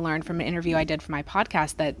I've recently learned from an interview I did for my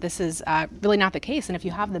podcast that this is really not the case. And if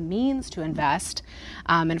you have the means to invest,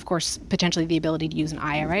 and of course potentially the ability to use an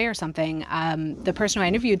IRA or something, the person who I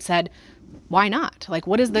interviewed said, why not? Like,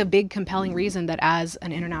 what is the big compelling reason that as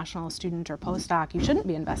an international student or postdoc, you shouldn't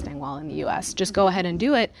be investing while in the U.S.? Just go ahead and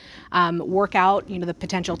do it. Work out, the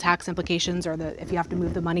potential tax implications, or if you have to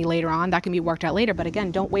move the money later on, that can be worked out later. But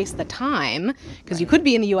again, don't waste the time, because you could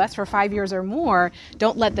be in the U.S. for 5 years or more.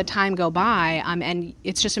 Don't let the time go by. And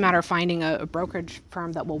it's just a matter of finding a brokerage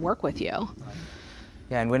firm that will work with you.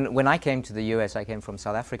 Yeah, and when I came to the US, I came from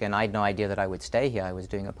South Africa, and I had no idea that I would stay here. I was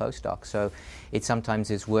doing a postdoc. So it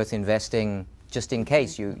sometimes is worth investing just in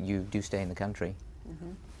case you do stay in the country.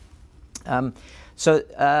 So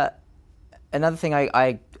another thing,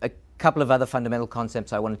 a couple of other fundamental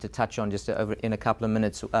concepts I wanted to touch on just over in a couple of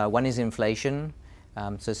minutes. One is inflation.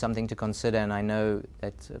 So something to consider, and I know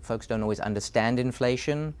that folks don't always understand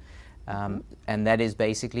inflation. And that is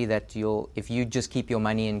basically that if you just keep your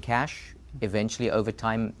money in cash, eventually over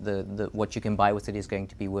time the what you can buy with it is going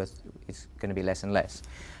to be less and less.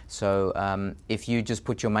 So if you just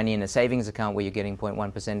put your money in a savings account where you're getting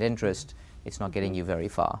 0.1% interest, it's not getting you very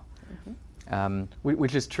far.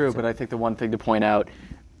 Which is true, but I think the one thing to point out,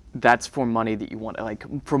 that's for money that you want,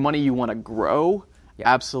 for money you want to grow.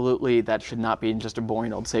 Absolutely, that should not be in just a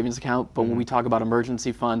boring old savings account. But when we talk about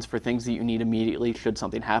emergency funds for things that you need immediately should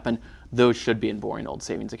something happen, those should be in boring old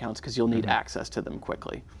savings accounts because you'll need access to them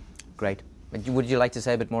quickly. Great. Would you like to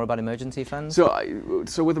say a bit more about emergency funds?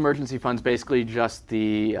 So with emergency funds, basically just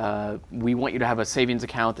we want you to have a savings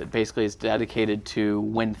account that basically is dedicated to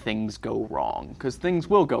when things go wrong, because things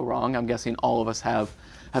will go wrong. I'm guessing all of us have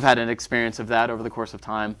had an experience of that over the course of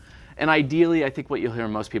time. And ideally, I think what you'll hear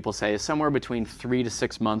most people say is somewhere between 3 to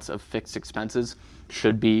 6 months of fixed expenses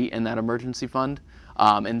should be in that emergency fund.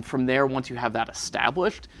 And from there, once you have that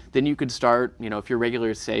established, then you could start, if you're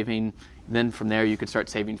regularly saving, then from there you could start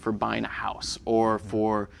saving for buying a house or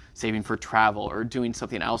for saving for travel or doing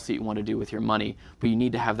something else that you want to do with your money. But you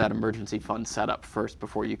need to have that emergency fund set up first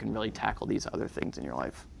before you can really tackle these other things in your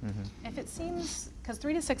life. If it seems, because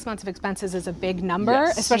 3 to 6 months of expenses is a big number,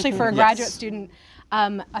 Yes. especially for a graduate student,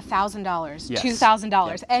 $1,000, Yes.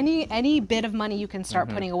 $2,000, any bit of money you can start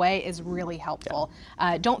putting away is really helpful.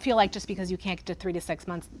 Don't feel like just because you can't get to 3 to 6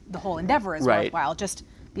 months, the whole endeavor is worthwhile. Just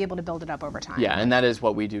be able to build it up over time. Yeah, and that is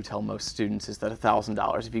what we do tell most students, is that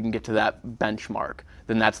 $1,000, if you can get to that benchmark,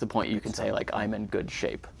 then that's the point you can say, I'm in good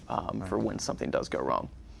shape for when something does go wrong.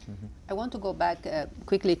 I want to go back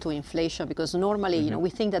quickly to inflation, because normally, we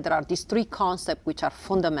think that there are these three concepts which are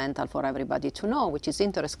fundamental for everybody to know, which is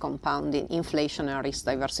interest compounding, inflation, and risk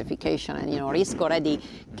diversification. And, risk already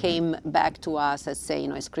came back to us as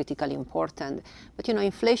saying, it's critically important. But,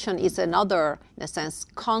 inflation is another, in a sense,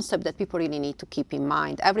 concept that people really need to keep in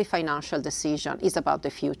mind. Every financial decision is about the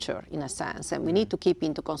future, in a sense. And we need to keep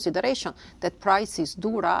into consideration that prices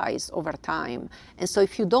do rise over time. And so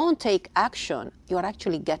if you don't take action, you are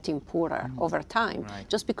actually getting poorer over time.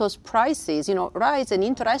 Just because prices, rise, and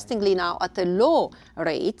interestingly now at a low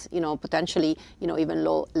rate, potentially, even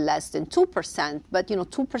low, less than 2%, but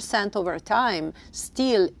 2% over time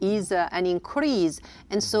still is an increase.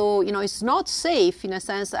 And so, it's not safe, in a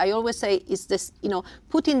sense. I always say is this,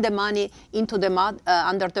 putting the money into the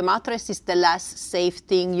under the mattress is the less safe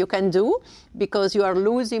thing you can do, because you are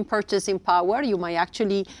losing purchasing power. You might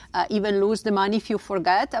actually even lose the money if you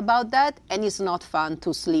forget about that, and it's not fun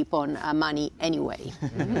to sleep on money anyway.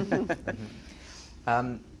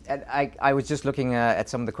 And I was just looking at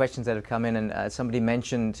some of the questions that have come in, and somebody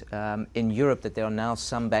mentioned in Europe that there are now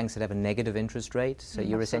some banks that have a negative interest rate, so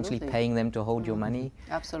you're essentially paying them to hold your money.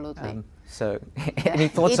 Absolutely. So any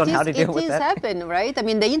thoughts on how to deal with that? It is happen, right? I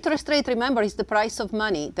mean, the interest rate, remember, is the price of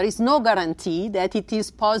money. There is no guarantee that it is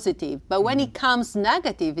positive. But when it comes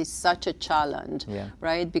negative, it's such a challenge,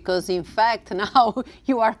 right? Because, in fact, now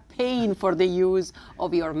you are paying for the use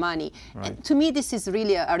of your money. And to me, this is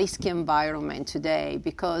really a risky environment today,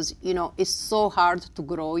 because, it's so hard to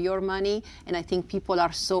grow your money. And I think people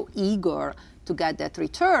are so eager to get that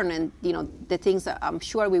return. And, the things that I'm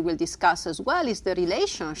sure we will discuss as well is the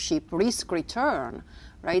relationship risk-return,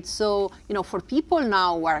 right? So, for people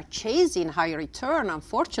now who are chasing high return,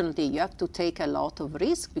 unfortunately, you have to take a lot of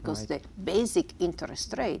risk, because the basic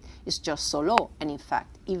interest rate is just so low, and in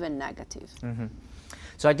fact, even negative.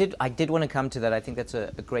 So I did want to come to that. I think that's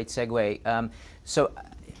a great segue. So,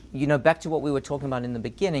 back to what we were talking about in the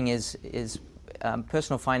beginning is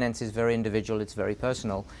personal finance is very individual. It's very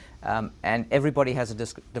personal, and everybody has a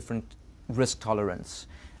different risk tolerance.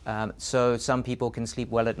 So some people can sleep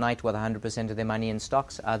well at night with 100% of their money in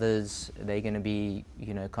stocks. Others, they're going to be,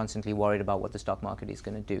 constantly worried about what the stock market is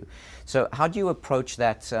going to do. So how do you approach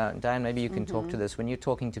that? Diane, maybe you can talk to this. When you're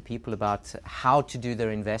talking to people about how to do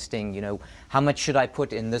their investing, how much should I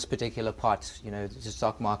put in this particular pot, the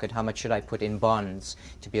stock market, how much should I put in bonds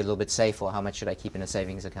to be a little bit safe, or how much should I keep in a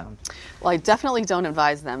savings account? Well, I definitely don't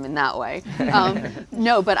advise them in that way.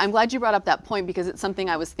 No, but I'm glad you brought up that point, because it's something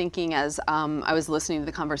I was thinking as I was listening to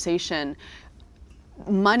the conversation.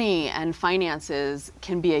 Money and finances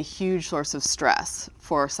can be a huge source of stress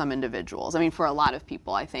for some individuals. I mean, for a lot of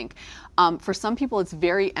people, I think. For some people, it's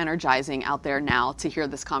very energizing out there now to hear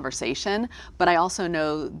this conversation, but I also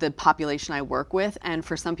know the population I work with, and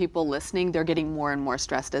for some people listening, they're getting more and more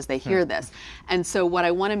stressed as they hear this. And so what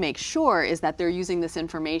I want to make sure is that they're using this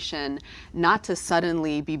information not to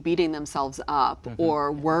suddenly be beating themselves up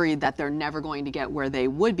or worried that they're never going to get where they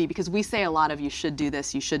would be, because we say a lot of you should do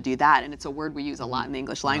this, you should do that, and it's a word we use a lot in the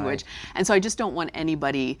English language. Right. And so I just don't want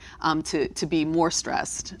anybody to be more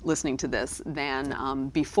stressed listening to this than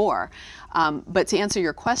before. But to answer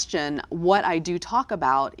your question, what I do talk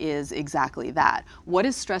about is exactly that. What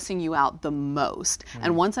is stressing you out the most?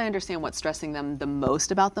 And once I understand what's stressing them the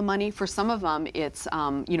most about the money, for some of them it's,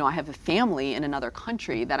 I have a family in another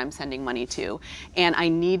country that I'm sending money to, and I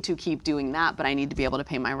need to keep doing that, but I need to be able to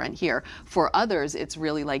pay my rent here. For others, it's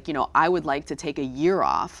really like, I would like to take a year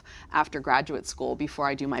off after graduate school before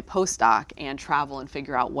I do my postdoc and travel and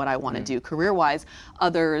figure out what I want to do career-wise.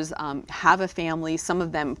 Others have a family. Some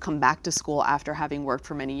of them come back to school after having worked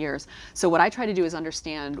for many years. So what I try to do is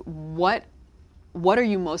understand what are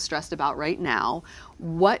you most stressed about right now?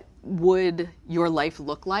 What would your life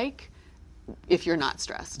look like if you're not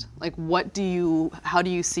stressed? Like, how do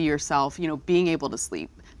you see yourself, being able to sleep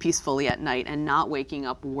peacefully at night and not waking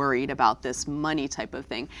up worried about this money type of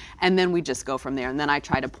thing? And then we just go from there. And then I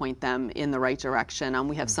try to point them in the right direction.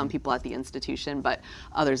 We have some people at the institution, but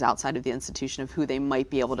others outside of the institution of who they might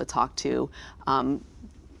be able to talk to.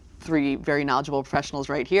 3 very knowledgeable professionals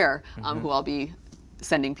right here who I'll be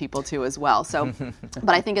sending people to as well. So,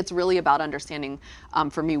 but I think it's really about understanding,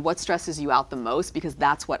 for me, what stresses you out the most, because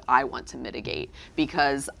that's what I want to mitigate,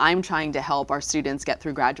 because I'm trying to help our students get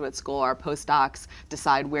through graduate school, our postdocs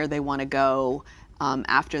decide where they want to go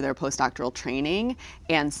after their postdoctoral training.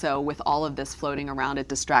 And so with all of this floating around, it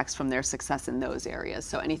distracts from their success in those areas.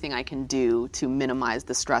 So anything I can do to minimize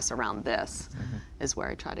the stress around this is where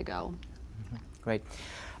I try to go. Great.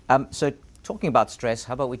 So talking about stress,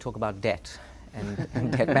 how about we talk about debt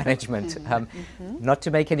and debt management? Not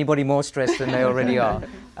to make anybody more stressed than they already are,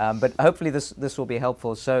 but hopefully this will be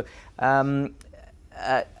helpful. So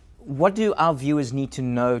what do our viewers need to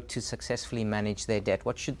know to successfully manage their debt?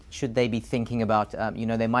 What should they be thinking about?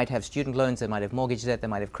 They might have student loans, they might have mortgage debt, they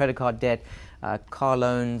might have credit card debt, car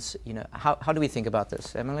loans. How do we think about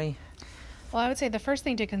this, Emily? Well, I would say the first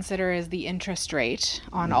thing to consider is the interest rate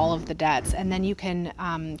on all of the debts, and then you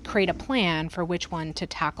can create a plan for which one to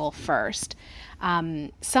tackle first.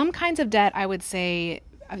 Some kinds of debt, I would say,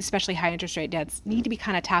 especially high interest rate debts, need to be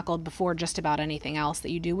kind of tackled before just about anything else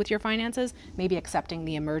that you do with your finances, maybe accepting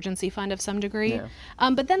the emergency fund of some degree.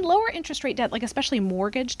 Yeah. But then lower interest rate debt, like especially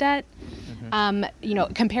mortgage debt,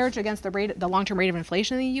 compared to against the long-term rate of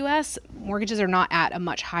inflation in the U.S., mortgages are not at a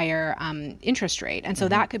much higher interest rate. And so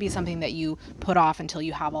that could be something that you put off until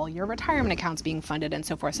you have all your retirement accounts being funded and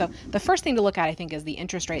so forth. So the first thing to look at, I think, is the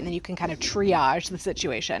interest rate, and then you can kind of triage the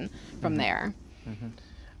situation from there.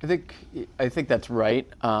 I think that's right.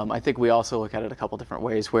 I think we also look at it a couple different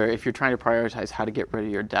ways, where if you're trying to prioritize how to get rid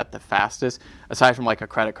of your debt the fastest, aside from like a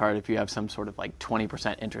credit card, if you have some sort of like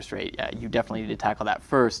 20% interest rate, you definitely need to tackle that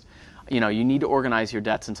first. You need to organize your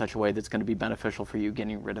debts in such a way that's going to be beneficial for you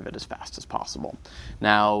getting rid of it as fast as possible.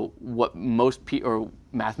 Now, what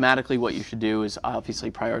mathematically what you should do is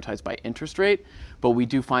obviously prioritize by interest rate, but we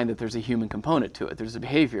do find that there's a human component to it. There's a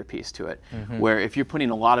behavior piece to it, where if you're putting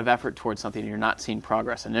a lot of effort towards something and you're not seeing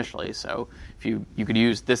progress initially, so if you could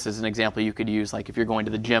use this as an example, you could use like if you're going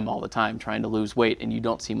to the gym all the time trying to lose weight and you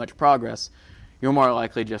don't see much progress, you're more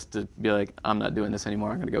likely just to be like, I'm not doing this anymore,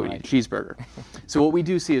 I'm going to go eat a cheeseburger. So what we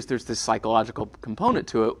do see is there's this psychological component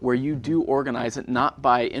to it where you do organize it not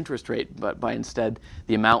by interest rate, but by instead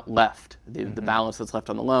the amount left, the balance that's left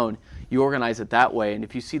on the loan. You organize it that way, and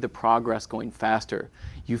if you see the progress going faster,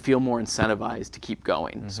 you feel more incentivized to keep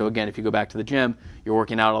going. So again, if you go back to the gym, you're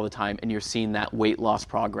working out all the time, and you're seeing that weight loss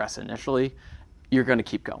progress initially, you're going to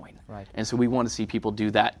keep going. Right. And so we want to see people do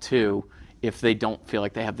that too, if they don't feel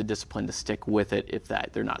like they have the discipline to stick with it, if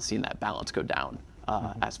they're not seeing that balance go down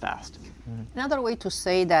as fast. Another way to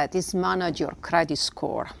say that is manage your credit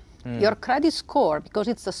score. Your credit score, because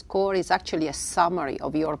it's a score, is actually a summary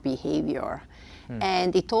of your behavior.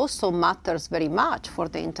 And it also matters very much for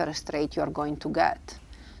the interest rate you're going to get.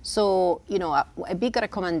 So, a big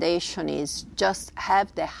recommendation is just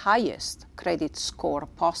have the highest credit score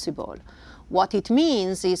possible. What it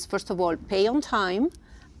means is, first of all, pay on time.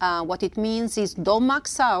 What it means is don't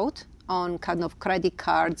max out on kind of credit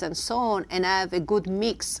cards and so on, and have a good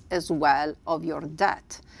mix as well of your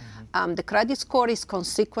debt. The credit score is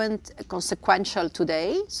consequential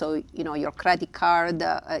today. So, your credit card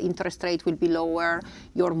interest rate will be lower,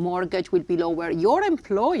 your mortgage will be lower. Your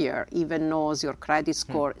employer even knows your credit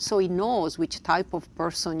score. So he knows which type of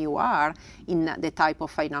person you are in the type of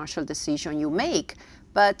financial decision you make.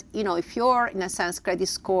 But, if your, in a sense, credit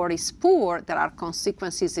score is poor, there are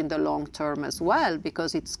consequences in the long term as well,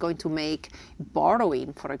 because it's going to make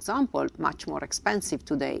borrowing, for example, much more expensive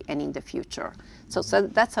today and in the future. So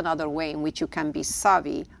that's another way in which you can be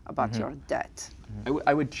savvy about your debt.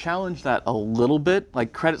 I would challenge that a little bit.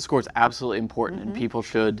 Like, credit score is absolutely important, and people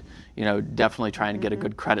should, definitely try and get a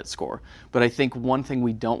good credit score. But I think one thing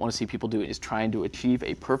we don't want to see people do is trying to achieve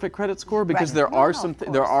a perfect credit score, because there are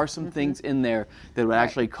some things in there that would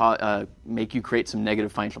actually make you create some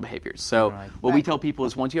negative financial behaviors. So what we tell people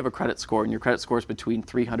is, once you have a credit score and your credit score is between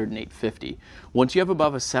 300 and 850, once you have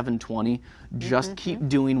above a 720, just keep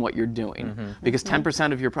doing what you're doing, because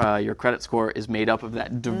 10% of your credit score is made up of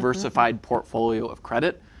that diversified portfolio of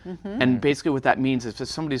credit. And basically what that means is, if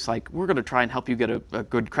somebody's like, we're going to try and help you get a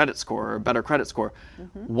good credit score or a better credit score,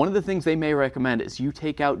 one of the things they may recommend is you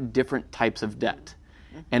take out different types of debt.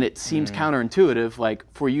 And it seems counterintuitive, like,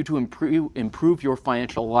 for you to improve your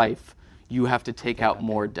financial life, you have to take out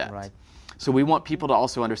more debt. So we want people to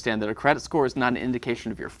also understand that a credit score is not an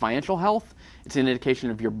indication of your financial health, it's an indication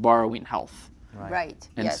of your borrowing health. Right.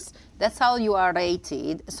 Yes. That's how you are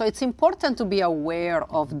rated. So it's important to be aware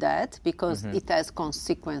of that, because it has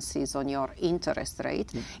consequences on your interest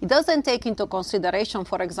rate. It doesn't take into consideration,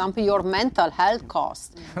 for example, your mental health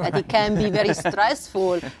costs, that it can be very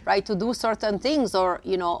stressful, right, to do certain things, or,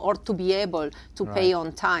 or to be able to pay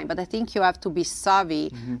on time. But I think you have to be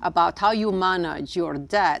savvy about how you manage your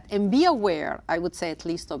debt, and be aware, I would say, at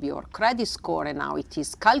least of your credit score and how it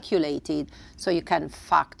is calculated, so you can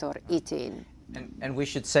factor it in. And we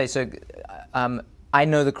should say, so I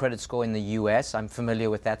know the credit score in the US. I'm familiar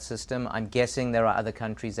with that system. I'm guessing there are other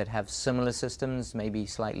countries that have similar systems, maybe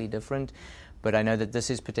slightly different. But I know that this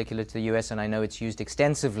is particular to the US, and I know it's used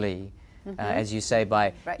extensively, as you say,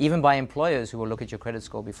 even by employers who will look at your credit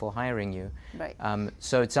score before hiring you.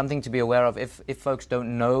 So it's something to be aware of. If folks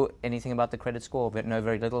don't know anything about the credit score, but know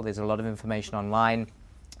very little, there's a lot of information online.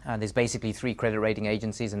 There's basically 3 credit rating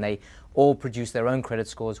agencies, and they all produce their own credit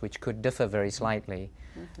scores, which could differ very slightly.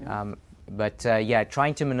 But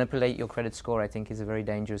trying to manipulate your credit score, I think, is a very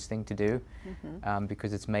dangerous thing to do,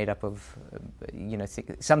 because it's made up of,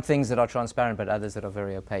 some things that are transparent, but others that are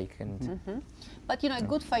very opaque. And But, a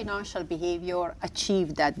good financial behavior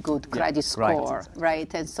achieve that good credit score,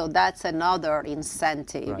 right? And so that's another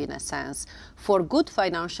incentive, in a sense, for good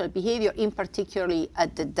financial behavior, in particularly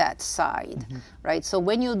at the debt side, right? So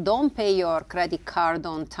when you don't pay your credit card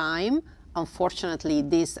on time, unfortunately,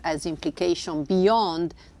 this has implication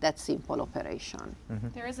beyond that simple operation.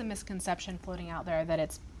 There is a misconception floating out there that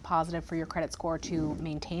it's positive for your credit score to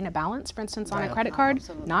maintain a balance, for instance, on a credit card.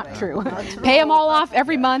 Not true. Pay them all off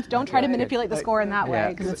every month. Don't try to manipulate the score in that way,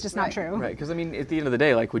 because it's just not true. Because, at the end of the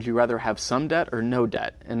day, would you rather have some debt or no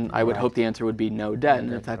debt? And I would hope the answer would be no debt.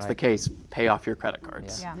 And if that's the case, pay off your credit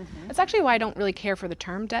cards. That's actually why I don't really care for the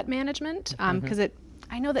term debt management, because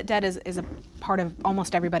I know that debt is a part of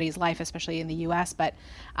almost everybody's life, especially in the U.S., but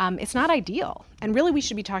it's not ideal. And really, we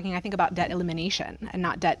should be talking, I think, about debt elimination and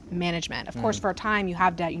not debt management. Of course, for a time you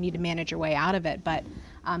have debt, you need to manage your way out of it, but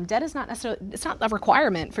debt is not necessarily, it's not a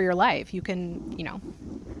requirement for your life. You can,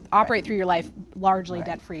 operate through your life largely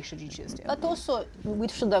debt-free should you choose to. But also, we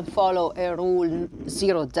shouldn't follow a rule,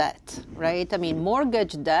 zero debt, right?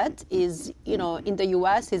 Mortgage debt is, in the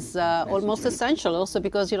U.S. is almost essential, also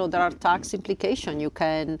because, there are tax implications. You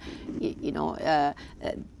can,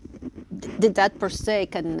 the debt per se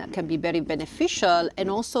can be very beneficial, and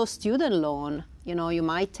also student loan. You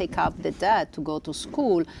might take up the debt to go to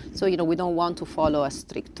school, so we don't want to follow a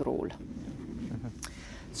strict rule.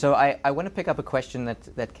 So I want to pick up a question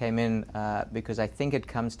that came in because I think it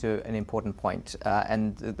comes to an important point.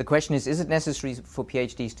 And the question is it necessary for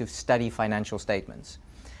PhDs to study financial statements?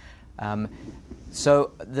 The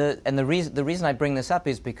reason I bring this up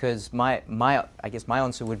is because my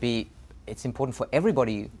answer would be, it's important for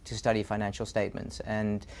everybody to study financial statements.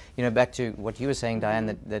 And back to what you were saying,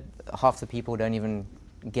 Diane, that half the people don't even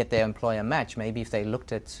get their employer match. Maybe if they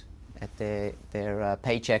looked at their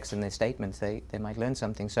paychecks and their statements, they might learn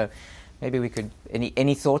something. So maybe we could,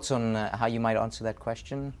 any thoughts on how you might answer that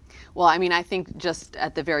question? Well, I mean, I think just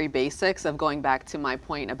at the very basics of going back to my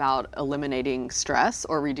point about eliminating stress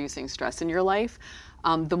or reducing stress in your life,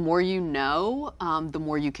 the more you know, the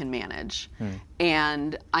more you can manage.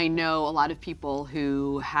 And I know a lot of people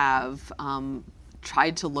who have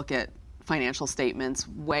tried to look at financial statements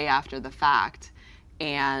way after the fact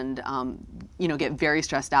and get very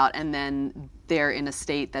stressed out, and then they're in a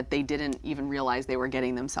state that they didn't even realize they were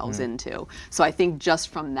getting themselves into. So I think just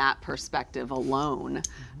from that perspective alone,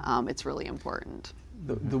 it's really important.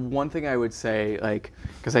 The one thing I would say,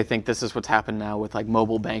 because I think this is what's happened now with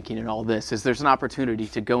mobile banking and all this, is there's an opportunity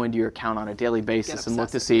to go into your account on a daily basis and look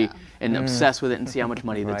to see and obsess with it and see how much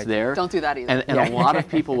money that's there. Don't do that either. And a lot of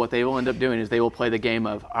people, what they will end up doing is they will play the game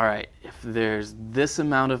of, all right, if there's this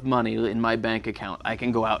amount of money in my bank account, I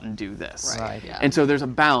can go out and do this. Right. Yeah. And so there's a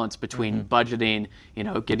balance between budgeting,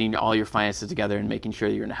 getting all your finances together and making sure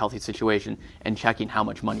you're in a healthy situation and checking how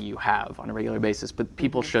much money you have on a regular basis. But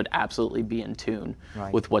people should absolutely be in tune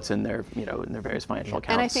with what's in their, in their various financial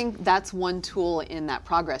accounts. And I think that's one tool in that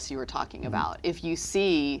progress you were talking about.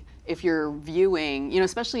 If you're viewing,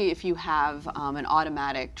 especially if you have an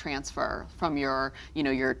automatic transfer from your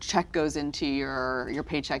check goes into your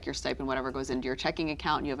paycheck, your stipend, whatever goes into your checking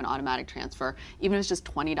account, and you have an automatic transfer, even if it's just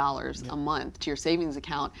 $20 a month to your savings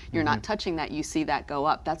account, you're not touching that, you see that go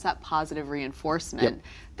up. That's that positive reinforcement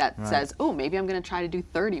that says, oh, maybe I'm going to try to do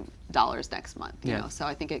 $30 next month. You know, so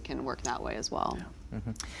I think it can work that way as well.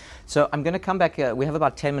 So I'm going to come back, we have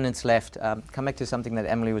about 10 minutes left, come back to something that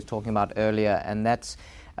Emily was talking about earlier, and that's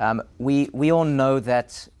we all know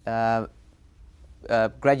that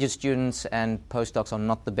graduate students and postdocs are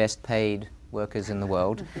not the best paid workers in the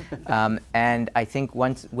world. And I think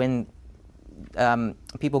when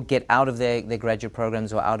people get out of their graduate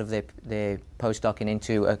programs or out of their postdoc and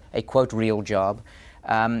into a quote real job,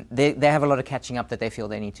 they have a lot of catching up that they feel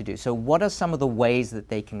they need to do. So what are some of the ways that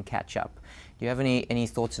they can catch up? Do you have any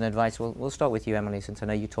thoughts and advice? We'll start with you, Emily, since I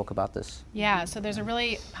know you talk about this. Yeah, so there's a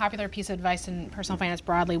really popular piece of advice in personal finance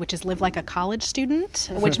broadly, which is live like a college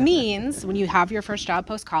student, which means when you have your first job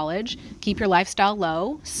post-college, keep your lifestyle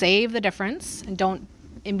low, save the difference, and don't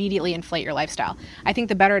immediately inflate your lifestyle. I think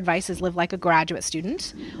the better advice is live like a graduate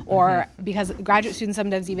student, or because graduate students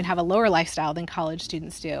sometimes even have a lower lifestyle than college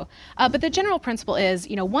students do. But the general principle is,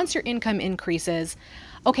 once your income increases,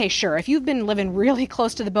 okay, sure, if you've been living really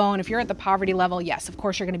close to the bone, if you're at the poverty level, yes, of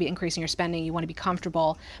course you're going to be increasing your spending. You want to be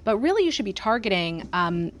comfortable. But really you should be targeting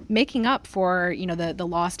making up for, the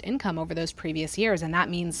lost income over those previous years. And that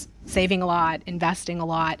means saving a lot, investing a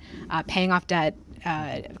lot, paying off debt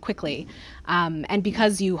quickly. And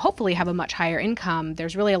because you hopefully have a much higher income,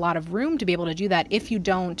 there's really a lot of room to be able to do that if you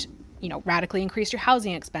don't radically increase your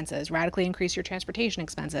housing expenses, radically increase your transportation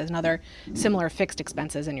expenses, and other similar fixed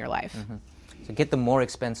expenses in your life. So get the more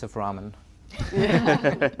expensive ramen.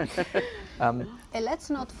 And let's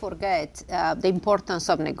not forget the importance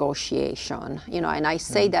of negotiation, and I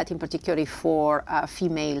say that in particular for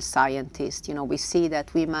female scientists. We see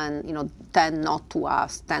that women, tend not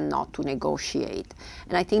to negotiate.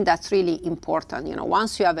 And I think that's really important.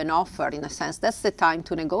 Once you have an offer, in a sense, that's the time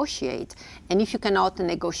to negotiate. And if you cannot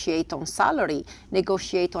negotiate on salary,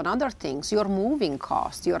 negotiate on other things, your moving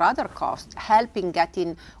costs, your other costs, helping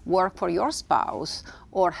getting work for your spouse,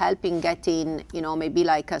 or helping getting, maybe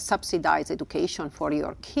like a subsidized education for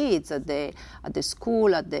your kids at the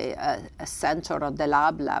school, at the center, at the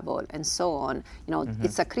lab level, and so on.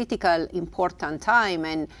 It's a critical, important time,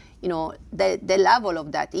 and the level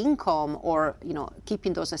of that income, or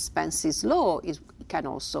keeping those expenses low, can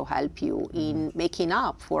also help you in making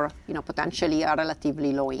up for potentially a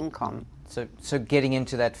relatively low income. So getting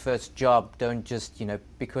into that first job, don't just,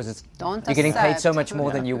 because you're getting paid so much more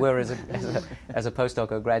than you were as a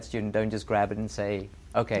postdoc or grad student, don't just grab it and say,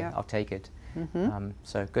 okay, I'll take it.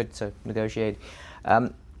 So good, so negotiate.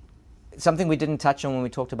 Something we didn't touch on when we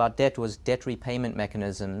talked about debt was debt repayment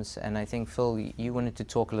mechanisms, and I think, Phil, you wanted to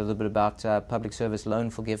talk a little bit about public service loan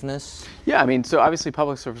forgiveness. Yeah, so obviously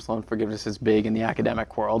public service loan forgiveness is big in the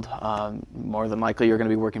academic world. More than likely you're going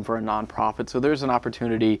to be working for a nonprofit, so there's an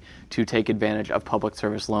opportunity to take advantage of public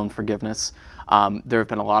service loan forgiveness. There have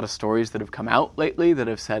been a lot of stories that have come out lately that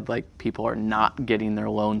have said people are not getting their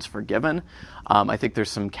loans forgiven. I think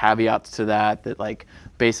there's some caveats to that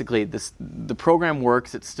basically the program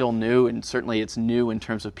works, it's still new, and certainly it's new in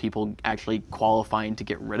terms of people actually qualifying to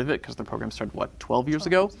get rid of it, because the program started, 12 years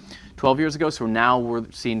ago? 12 years ago, so now we're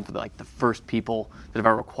seeing the first people that have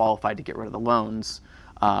ever qualified to get rid of the loans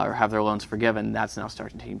or have their loans forgiven. That's now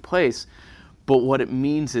starting to take place. But what it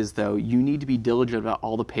means is, though, you need to be diligent about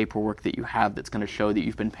all the paperwork that you have that's going to show that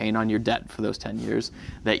you've been paying on your debt for those 10 years,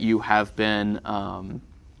 that you have been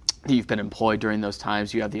that you've been employed during those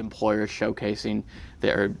times. You have the employer showcasing,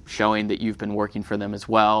 they're showing that you've been working for them as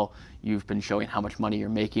well. You've been showing how much money you're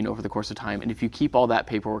making over the course of time. And if you keep all that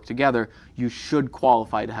paperwork together, you should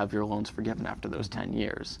qualify to have your loans forgiven after those 10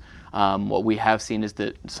 years. What we have seen is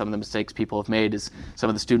that some of the mistakes people have made is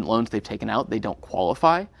some of the student loans they've taken out, they don't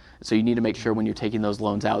qualify. So you need to make sure when you're taking those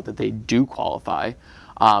loans out that they do qualify.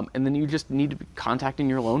 And then you just need to be contacting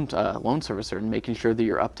your loan servicer and making sure that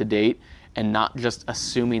you're up to date and not just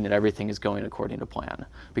assuming that everything is going according to plan.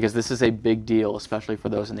 Because this is a big deal, especially for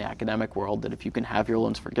those in the academic world, that if you can have your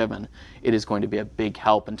loans forgiven, it is going to be a big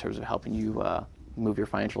help in terms of helping you move your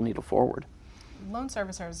financial needle forward.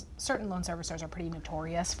 Certain loan servicers are pretty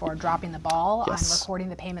notorious for dropping the ball on recording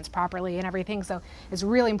the payments properly and everything. So it's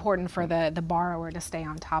really important for the borrower to stay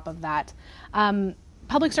on top of that.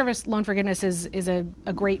 Public service loan forgiveness is a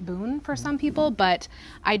great boon for some people, but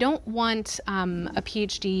I don't want a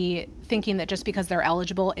PhD thinking that just because they're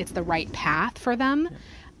eligible, it's the right path for them. Yeah.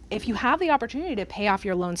 If you have the opportunity to pay off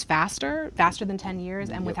your loans faster than 10 years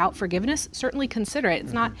and without forgiveness, certainly consider it.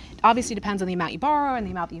 It's not, obviously depends on the amount you borrow and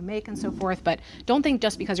the amount that you make and so forth, but don't think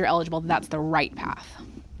just because you're eligible that's the right path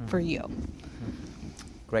for you.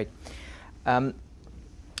 Great.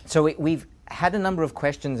 So we've had a number of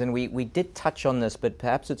questions, and we did touch on this, but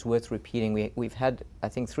perhaps it's worth repeating. We've had, I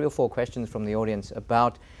think, 3 or 4 questions from the audience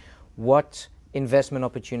about what investment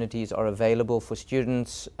opportunities are available for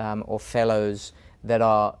students or fellows that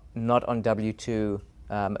are not on W-2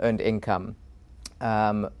 earned income,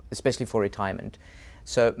 especially for retirement.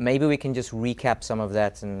 So maybe we can just recap some of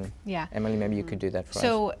that, and Emily, maybe you could do that for us.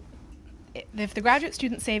 So if the Graduate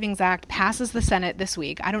Student Savings Act passes the Senate this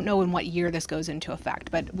week, I don't know in what year this goes into effect,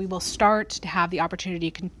 but we will start to have the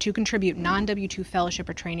opportunity to contribute non-W-2 fellowship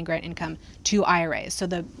or training grant income to IRAs. So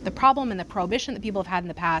the problem and the prohibition that people have had in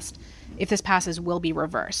the past, if this passes, will be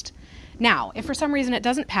reversed. Now, if for some reason it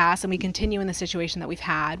doesn't pass and we continue in the situation that we've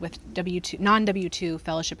had with non-W-2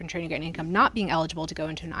 fellowship and training grant income not being eligible to go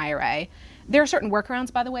into an IRA, there are certain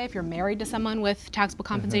workarounds, by the way. If you're married to someone with taxable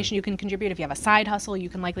compensation, you can contribute. If you have a side hustle, you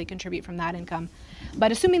can likely contribute from that income.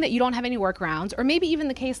 But assuming that you don't have any workarounds, or maybe even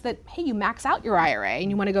the case that, hey, you max out your IRA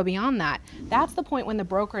and you want to go beyond that, that's the point when the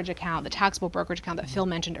brokerage account, the taxable brokerage account that Phil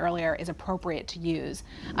mentioned earlier, is appropriate to use,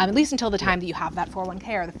 at least until the time that you have that 401k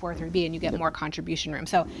or the 403b and you get more contribution room.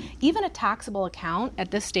 So even a taxable account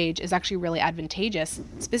at this stage is actually really advantageous,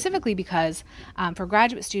 specifically because for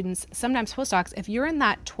graduate students, sometimes postdocs, if you're in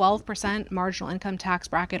that 12% marginal income tax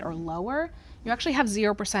bracket or lower, you actually have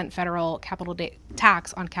 0% federal capital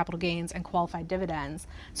tax on capital gains and qualified dividends.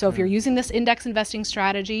 So if you're using this index investing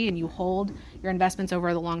strategy and you hold your investments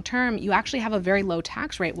over the long term, you actually have a very low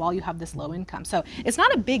tax rate while you have this low income. So it's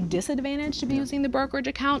not a big disadvantage to be using the brokerage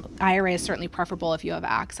account. IRA is certainly preferable if you have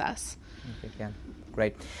access. Okay, yeah,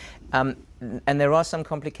 great. And there are some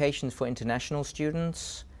complications for international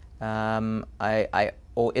students, or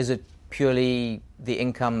is it purely the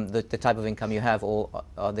income, the type of income you have, or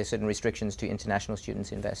are there certain restrictions to international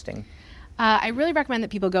students investing? I really recommend that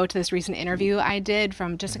people go to this recent interview I did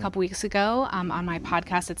from just a couple weeks ago on my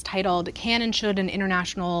podcast. It's titled, Can and Should an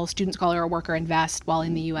International Student, Scholar, or Worker Invest While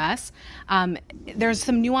in the U.S.? There's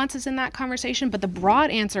some nuances in that conversation, but the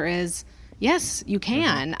broad answer is, yes, you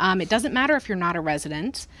can. It doesn't matter if you're not a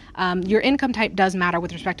resident. Your income type does matter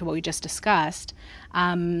with respect to what we just discussed.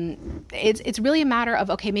 It's really a matter of,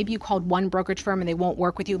 okay, maybe you called one brokerage firm and they won't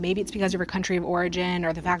work with you. Maybe it's because of your country of origin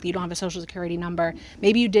or the fact that you don't have a social security number.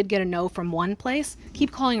 Maybe you did get a no from one place.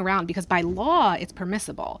 Keep calling around because by law, it's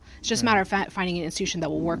permissible. It's just a matter of finding an institution that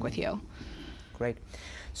will work with you. Great.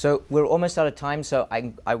 So we're almost out of time, so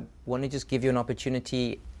I want to just give you an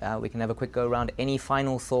opportunity. We can have a quick go around. Any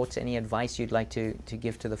final thoughts, any advice you'd like to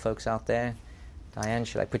give to the folks out there? Diane,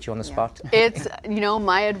 should I put you on the spot? It's,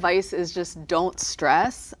 my advice is just don't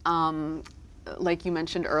stress. Like you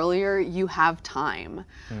mentioned earlier, you have time.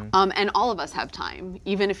 And all of us have time.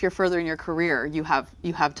 Even if you're further in your career, you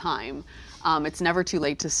have time. It's never too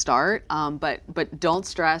late to start, but don't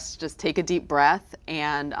stress. Just take a deep breath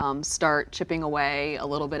and start chipping away a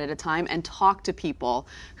little bit at a time and talk to people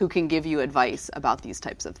who can give you advice about these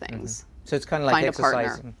types of things. So it's kind of like find a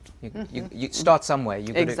exercise. partner. You start somewhere.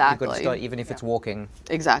 You've got to Exactly. start, even if it's walking.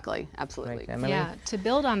 Exactly, absolutely. Right, Emily? Yeah, to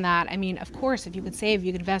build on that, I mean, of course, if you could save,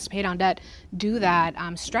 you could invest, pay down debt, do that,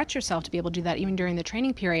 stretch yourself to be able to do that even during the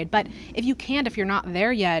training period. But if you can't, if you're not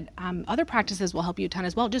there yet, other practices will help you a ton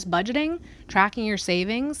as well. Just budgeting, tracking your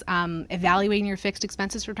savings, evaluating your fixed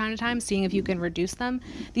expenses from time to time, seeing if you can reduce them.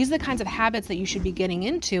 These are the kinds of habits that you should be getting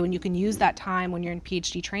into, and you can use that time when you're in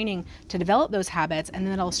PhD training to develop those habits, and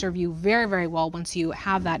then it'll serve you very, very well once you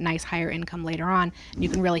have that nice higher income later on, and you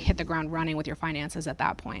can really hit the ground running with your finances at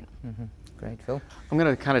that point. Great, Phil. I'm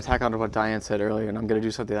going to kind of tack on to what Diane said earlier, and I'm going to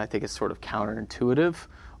do something that I think is sort of counterintuitive,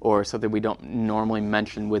 or something we don't normally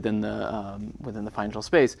mention within the financial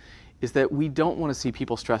space, is that we don't want to see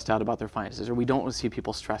people stressed out about their finances, or we don't want to see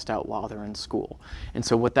people stressed out while they're in school. And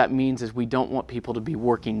so what that means is we don't want people to be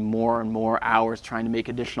working more and more hours trying to make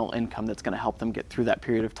additional income that's going to help them get through that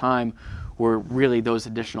period of time, where really those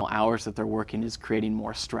additional hours that they're working is creating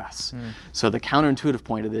more stress. So the counterintuitive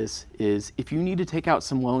point of this is, if you need to take out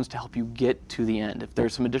some loans to help you get to the end, if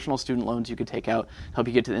there's some additional student loans you could take out to help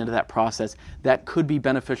you get to the end of that process, that could be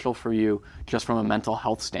beneficial for you just from a mental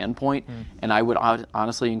health standpoint. And I would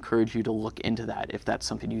honestly encourage you to look into that if that's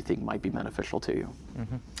something you think might be beneficial to you.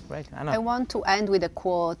 Great, Anna. I want to end with a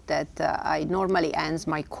quote that I normally end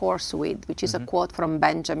my course with, which is a quote from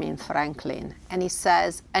Benjamin Franklin. And he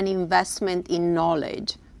says, "An investment in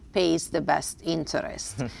knowledge pays the best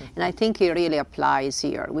interest." And I think it really applies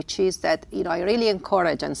here, which is that, I really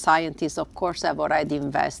encourage, and scientists, of course, have already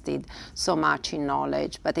invested so much in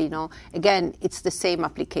knowledge, but, again, it's the same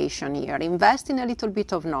application here. Invest in a little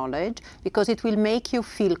bit of knowledge because it will make you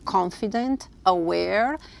feel confident,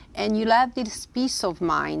 aware, and you'll have this peace of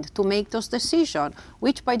mind to make those decisions,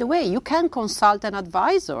 which, by the way, you can consult an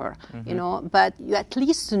advisor, but you at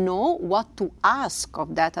least know what to ask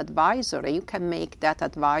of that advisor. You can make that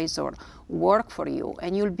advisor work for you,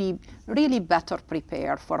 and you'll be really better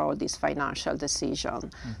prepared for all these financial decisions.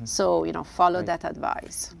 So, follow that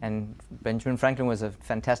advice. And Benjamin Franklin was a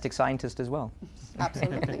fantastic scientist as well.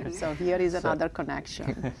 Absolutely. So here is another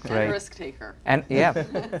connection. Great. And a risk taker. And yeah,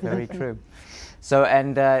 very true. So,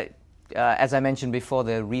 and as I mentioned before,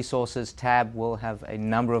 the resources tab will have a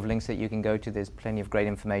number of links that you can go to. There's plenty of great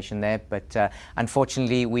information there. But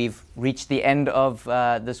unfortunately, we've reached the end of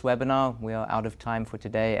this webinar. We are out of time for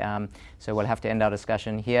today. So we'll have to end our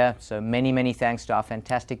discussion here. So many, many thanks to our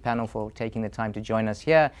fantastic panel for taking the time to join us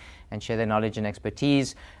here and share their knowledge and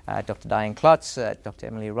expertise. Dr. Diane Klotz, Dr.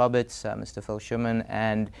 Emily Roberts, Mr. Phil Schumann,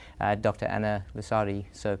 and Dr. Anna Lusardi.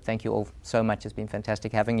 So thank you all so much. It's been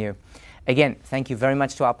fantastic having you. Again, thank you very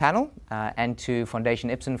much to our panel and to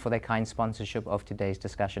Foundation Ipsen for their kind sponsorship of today's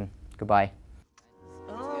discussion. Goodbye.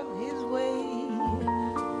 On his way,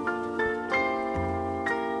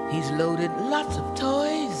 he's loaded lots of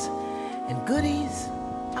toys and goodies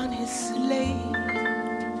on his sleigh.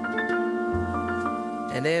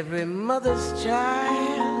 And every mother's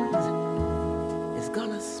child is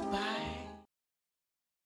gonna